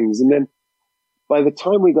inklings, and then by the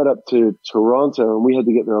time we got up to Toronto, and we had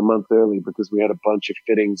to get there a month early because we had a bunch of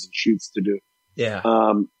fittings and shoots to do. Yeah.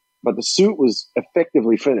 But the suit was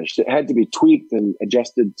effectively finished. It had to be tweaked and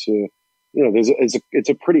adjusted to, it's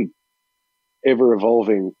a pretty ever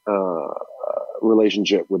evolving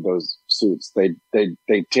relationship with those suits. They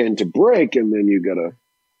tend to break, and then you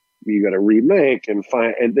gotta remake and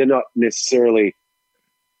find, and they're not necessarily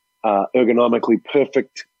ergonomically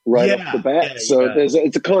perfect right off the bat.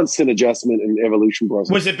 It's a constant adjustment and evolution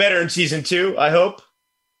process. Was it better in season 2? I hope.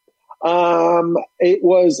 It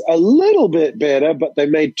was a little bit better, but they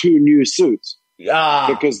made 2 new suits.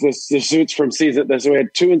 Because the suits from season, so we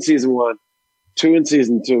had 2 in season 1, 2 in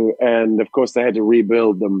season 2, and of course they had to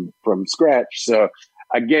rebuild them from scratch. So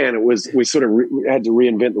again, we sort of had to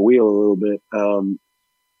reinvent the wheel a little bit.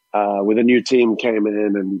 With a new team came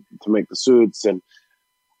in and to make the suits, and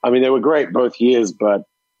I mean they were great both years, but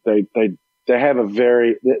they have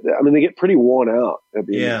they get pretty worn out at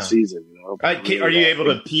the end of the season. Are you able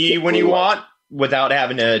to pee when you want? without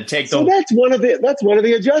having to take the. So that's one of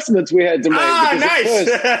the adjustments we had to make. Ah, nice.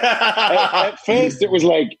 At first, it was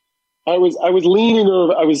like I was leaning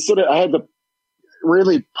over. I had to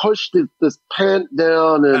really push this pant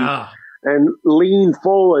down and lean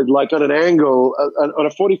forward like on an angle, on a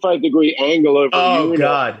 45-degree angle over. Oh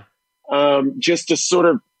God! Just to sort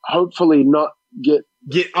of hopefully not get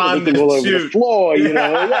on the all suit. over the floor. You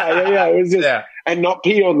know, yeah. It was just and not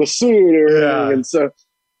pee on the suit or anything. And so,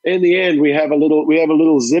 in the end, we have a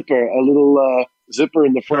little zipper, zipper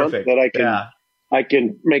in the front. Perfect. That I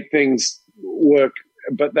can make things work.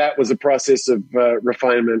 But that was a process of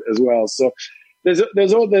refinement as well. So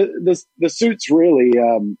there's all the suits really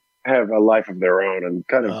have a life of their own, and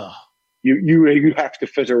kind of you have to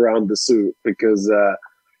fit around the suit because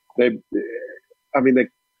they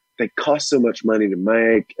cost so much money to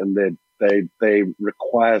make, and they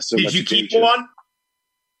require so much. Did you keep attention. one?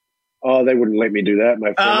 Oh, they wouldn't let me do that,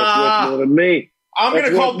 my friend. That's worth more than me. I'm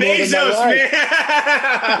going to call Bezos, man.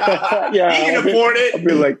 Yeah, he can afford it. I'll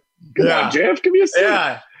be like, come on, Jeff, give me a seat.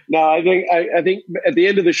 Yeah. No, I think at the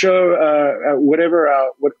end of the show, whatever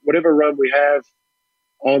run we have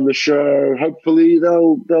on the show, hopefully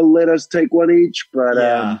they'll let us take one each.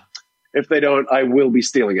 But if they don't, I will be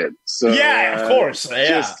stealing it. So of course.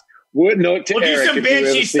 Just would note to we'll Eric do some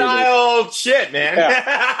Banshee style shit, man.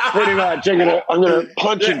 Yeah, pretty much. I'm gonna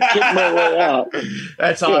punch and kick my way out.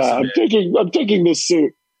 That's awesome. I'm taking this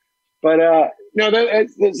suit, but no,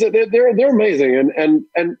 they're amazing, and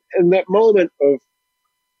that moment of,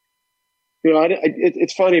 you know,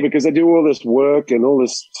 it's funny because I do all this work and all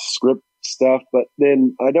this script stuff, but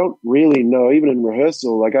then I don't really know, even in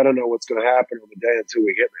rehearsal, like I don't know what's going to happen on the day until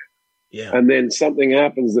we get there. Yeah. And then something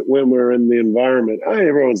happens that when we're in the environment,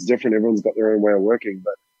 everyone's different. Everyone's got their own way of working.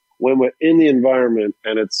 But when we're in the environment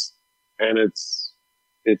and it's there,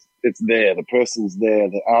 the person's there,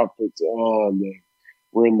 the outfit's on,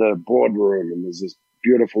 we're in the boardroom and there's this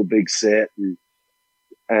beautiful big set and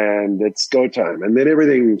it's go time. And then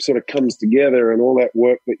everything sort of comes together and all that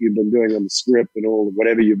work that you've been doing on the script and all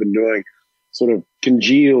whatever you've been doing sort of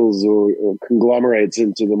congeals or conglomerates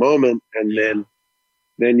into the moment. And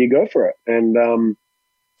then you go for it. And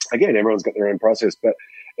again, everyone's got their own process. But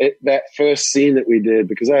that first scene that we did,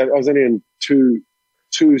 because I was only in two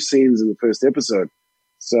scenes in the first episode,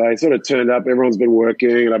 so I sort of turned up. Everyone's been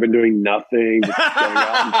working, and I've been doing nothing, just going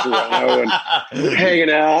out in Toronto and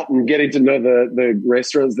hanging out and getting to know the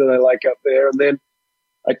restaurants that I like up there. And then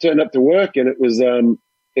I turned up to work, and it was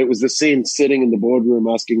the scene sitting in the boardroom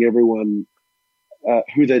asking everyone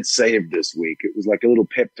who they'd saved this week. It was like a little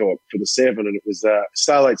pep talk for the 7, and it was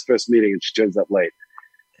Starlight's first meeting, and she turns up late.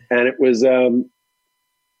 And it was,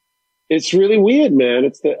 it's really weird,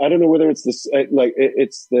 man. I don't know whether it's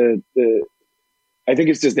I think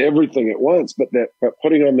it's just everything at once, but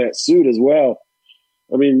putting on that suit as well.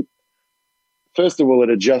 I mean, first of all,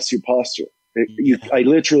 it adjusts your posture. I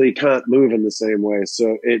literally can't move in the same way.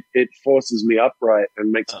 So it forces me upright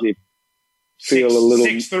and makes me feel a little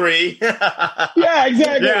 6'3". Yeah,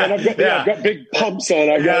 exactly. Yeah, and I've got big pumps on.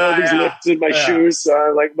 I've got all these lifts in my shoes, so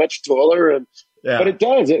I'm like much taller. But it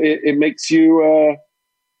does. It makes you.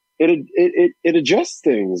 It adjusts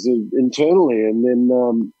things internally, and then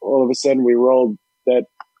all of a sudden we rolled that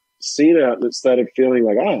scene out, and it started feeling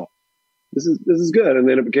like this is good. And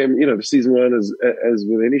then it became, the season 1 as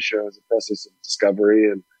with any show is a process of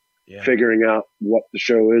discovery and figuring out what the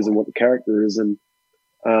show is and what the character is, and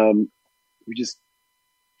we just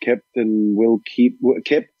kept and will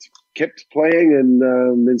kept playing, and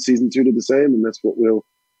then season 2 did the same, and that's what we'll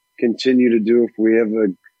continue to do if we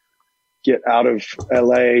ever get out of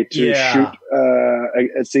LA to shoot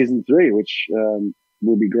a season 3, which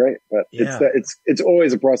will be great. But it's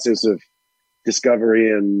always a process of discovery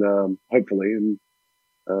and hopefully and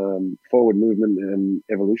forward movement and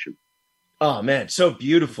evolution. Oh man, so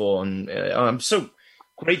beautiful, and I'm so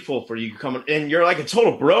grateful for you coming. And you're like a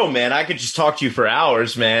total bro, man. I could just talk to you for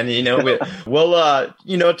hours, man. Well,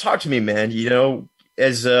 talk to me, man.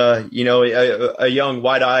 As a young,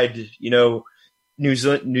 wide-eyed,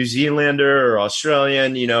 New Zealander or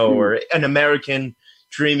Australian, or an American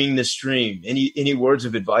dreaming this dream. Any words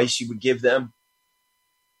of advice you would give them?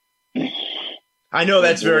 I know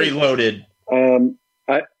that's very loaded. I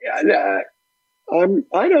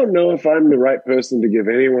don't know if I'm the right person to give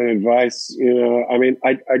anyone advice. I mean,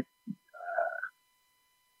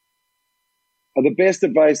 the best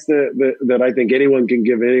advice that I think anyone can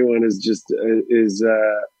give anyone is just is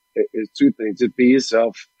 2 things: just be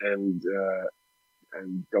yourself and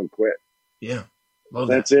don't quit. Yeah,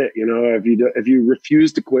 that's it. If you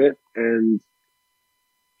refuse to quit and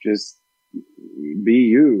just be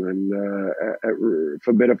you. And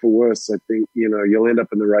for better, for worse, I think, you'll end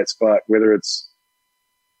up in the right spot, whether it's,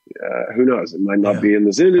 who knows, it might not be in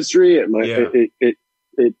this industry. It might,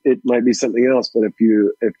 it might be something else. But if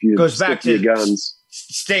you goes back to your guns,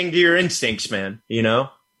 staying to your instincts, man, Yeah,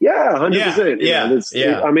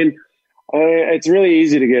 100%. I mean, it's really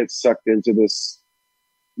easy to get sucked into this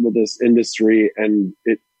industry, and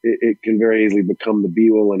it can very easily become the be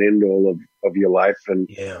all and end all of your life. And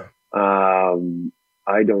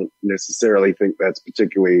I don't necessarily think that's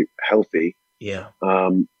particularly healthy. Yeah.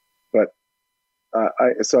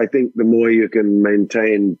 So I think the more you can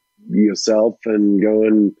maintain yourself and go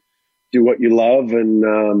and do what you love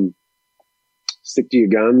and stick to your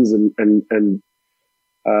guns and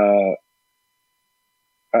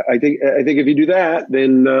I think if you do that,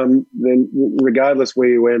 then regardless where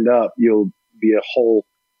you end up, you'll be a whole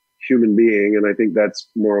human being, and I think that's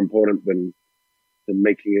more important than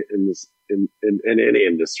making it in any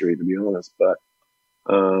industry, to be honest. But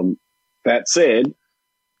that said,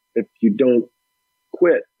 if you don't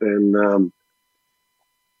quit, then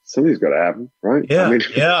something's got to happen, right?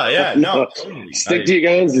 Yeah, No, stick to your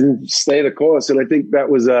guns and stay the course. And I think that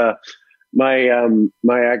was my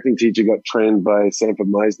acting teacher got trained by Sanford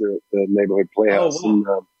Meisner at the Neighborhood Playhouse. Oh, wow.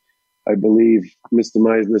 And I believe Mr.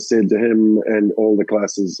 Meisner said to him and all the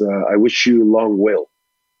classes, I wish you long will.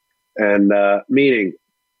 And meaning,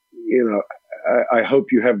 I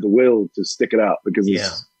hope you have the will to stick it out, because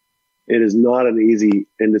it is not an easy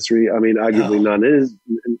industry. I mean, arguably no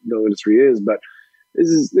industry is, but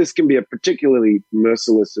this can be a particularly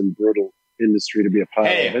merciless and brutal industry to be a part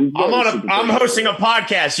of. And I'm hosting a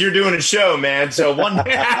podcast. You're doing a show, man. So one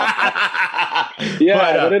day.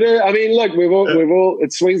 but it is. I mean, look, we've all.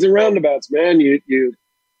 It swings and roundabouts, man. You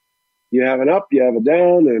have an up, you have a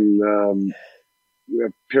down, and you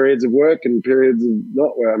have periods of work and periods of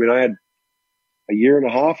not work. I mean, I had a year and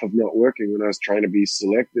a half of not working when I was trying to be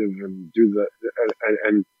selective and do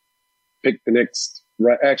and pick the next.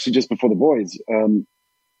 Right, actually, just before the boys.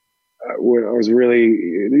 Where I was really,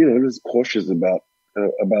 just cautious about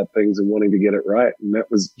things and wanting to get it right, and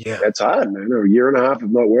that's hard, man. A year and a half of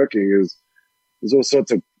not working there's all sorts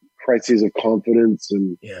of crises of confidence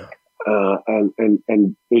and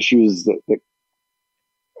issues that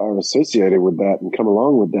are associated with that and come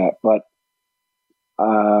along with that. But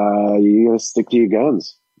you gotta stick to your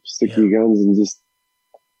guns, and just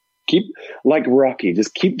keep, like Rocky,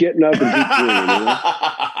 just keep getting up and keep doing it.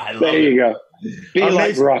 There you go. Be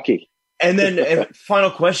like Rocky. And then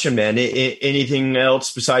final question, man. Anything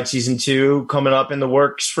else besides season 2 coming up in the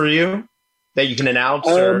works for you that you can announce?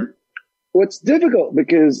 Or? Well, it's difficult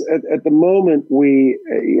because at the moment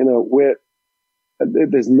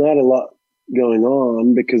there's not a lot going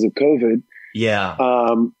on because of COVID. Yeah.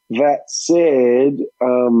 That said,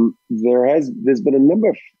 there's been a number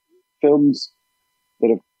of films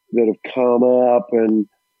that have come up, and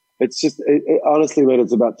it's just honestly, man,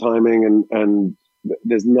 it's about timing and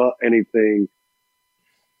there's not anything,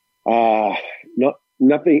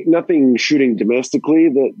 nothing shooting domestically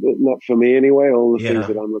that not for me anyway. All the things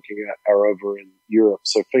that I'm looking at are over in Europe.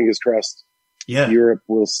 So fingers crossed. Yeah. Europe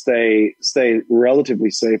will stay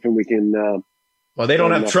relatively safe, and we can, well, they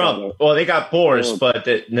don't have Trump. Well, they got Boris, but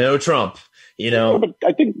no Trump, But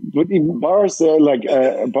I think what Boris said,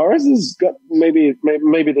 Boris has got maybe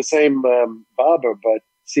the same barber, but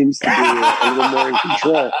seems to be a little more in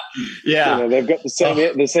control. Yeah, they've got the same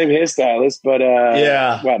hairstylist, but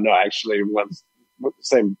well, no, actually, one's the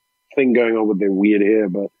same thing going on with their weird hair,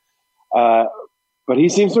 but he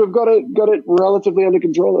seems to have got it relatively under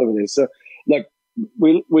control over there. So,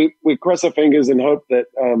 we cross our fingers and hope that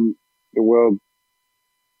the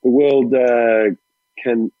world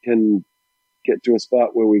can get to a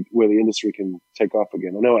spot where the industry can take off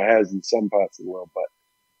again. I know it has in some parts of the world, but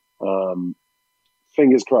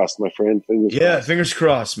fingers crossed, my friend. Fingers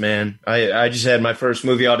crossed, man. I just had my first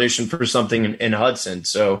movie audition for something in Hudson,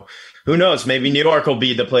 so who knows? Maybe New York will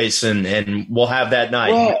be the place, and we'll have that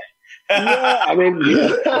night. Well, I mean,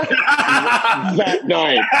 that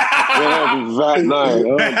night. That night.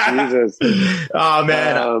 Oh, Jesus. Oh,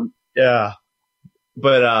 man. Yeah.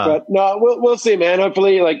 But no, we'll see, man.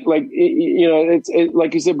 Hopefully, it's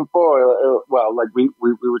like you said before. Well, like we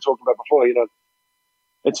were talking about before.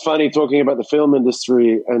 It's funny talking about the film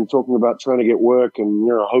industry and talking about trying to get work, and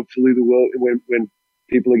hopefully the world when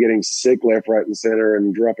people are getting sick left, right, and center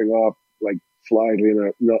and dropping off like flies.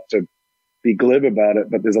 Not to be glib about it,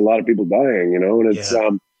 but there's a lot of people dying. And it's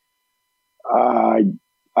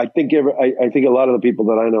I think a lot of the people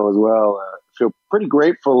that I know as well feel pretty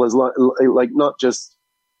grateful as not just.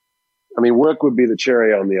 I mean, work would be the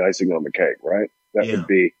cherry on the icing on the cake, right? That would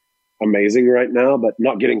be amazing right now, but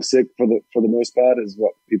not getting sick for the most part is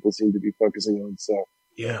what people seem to be focusing on. So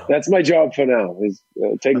yeah, that's my job for now, is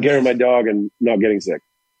taking care of my dog and not getting sick.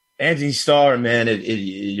 Anthony Starr, man,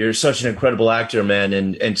 you're such an incredible actor, man,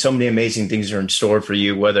 and so many amazing things are in store for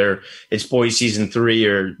you, whether it's Boys Season 3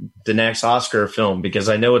 or the next Oscar film, because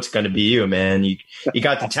I know it's going to be you, man. You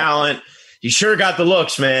got the talent. You sure got the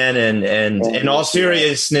looks, man. And in all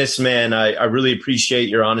seriousness, man, I really appreciate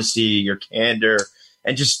your honesty, your candor,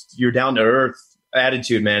 and just your down-to-earth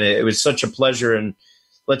attitude, man. It was such a pleasure, and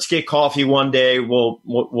let's get coffee one day.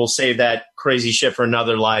 We'll save that crazy shit for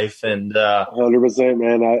another life. And 100%,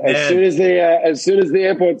 man. As soon as the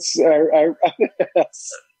airports are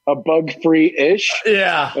a bug-free-ish,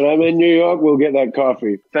 yeah, and I'm in New York, we'll get that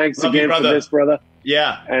coffee. Thanks again for this, brother.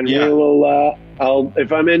 Yeah, and we will.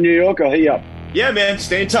 If I'm in New York, I'll hit you up. Yeah, man.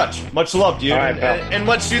 Stay in touch. Much love, dude. All right, and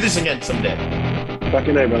let's do this again someday.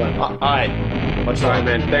 Fucking A, brother. All right. Much love,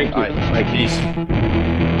 man. Thank you. All right. Peace.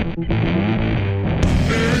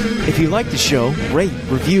 If you like the show, rate,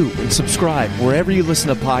 review, and subscribe wherever you listen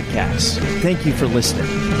to podcasts. Thank you for listening.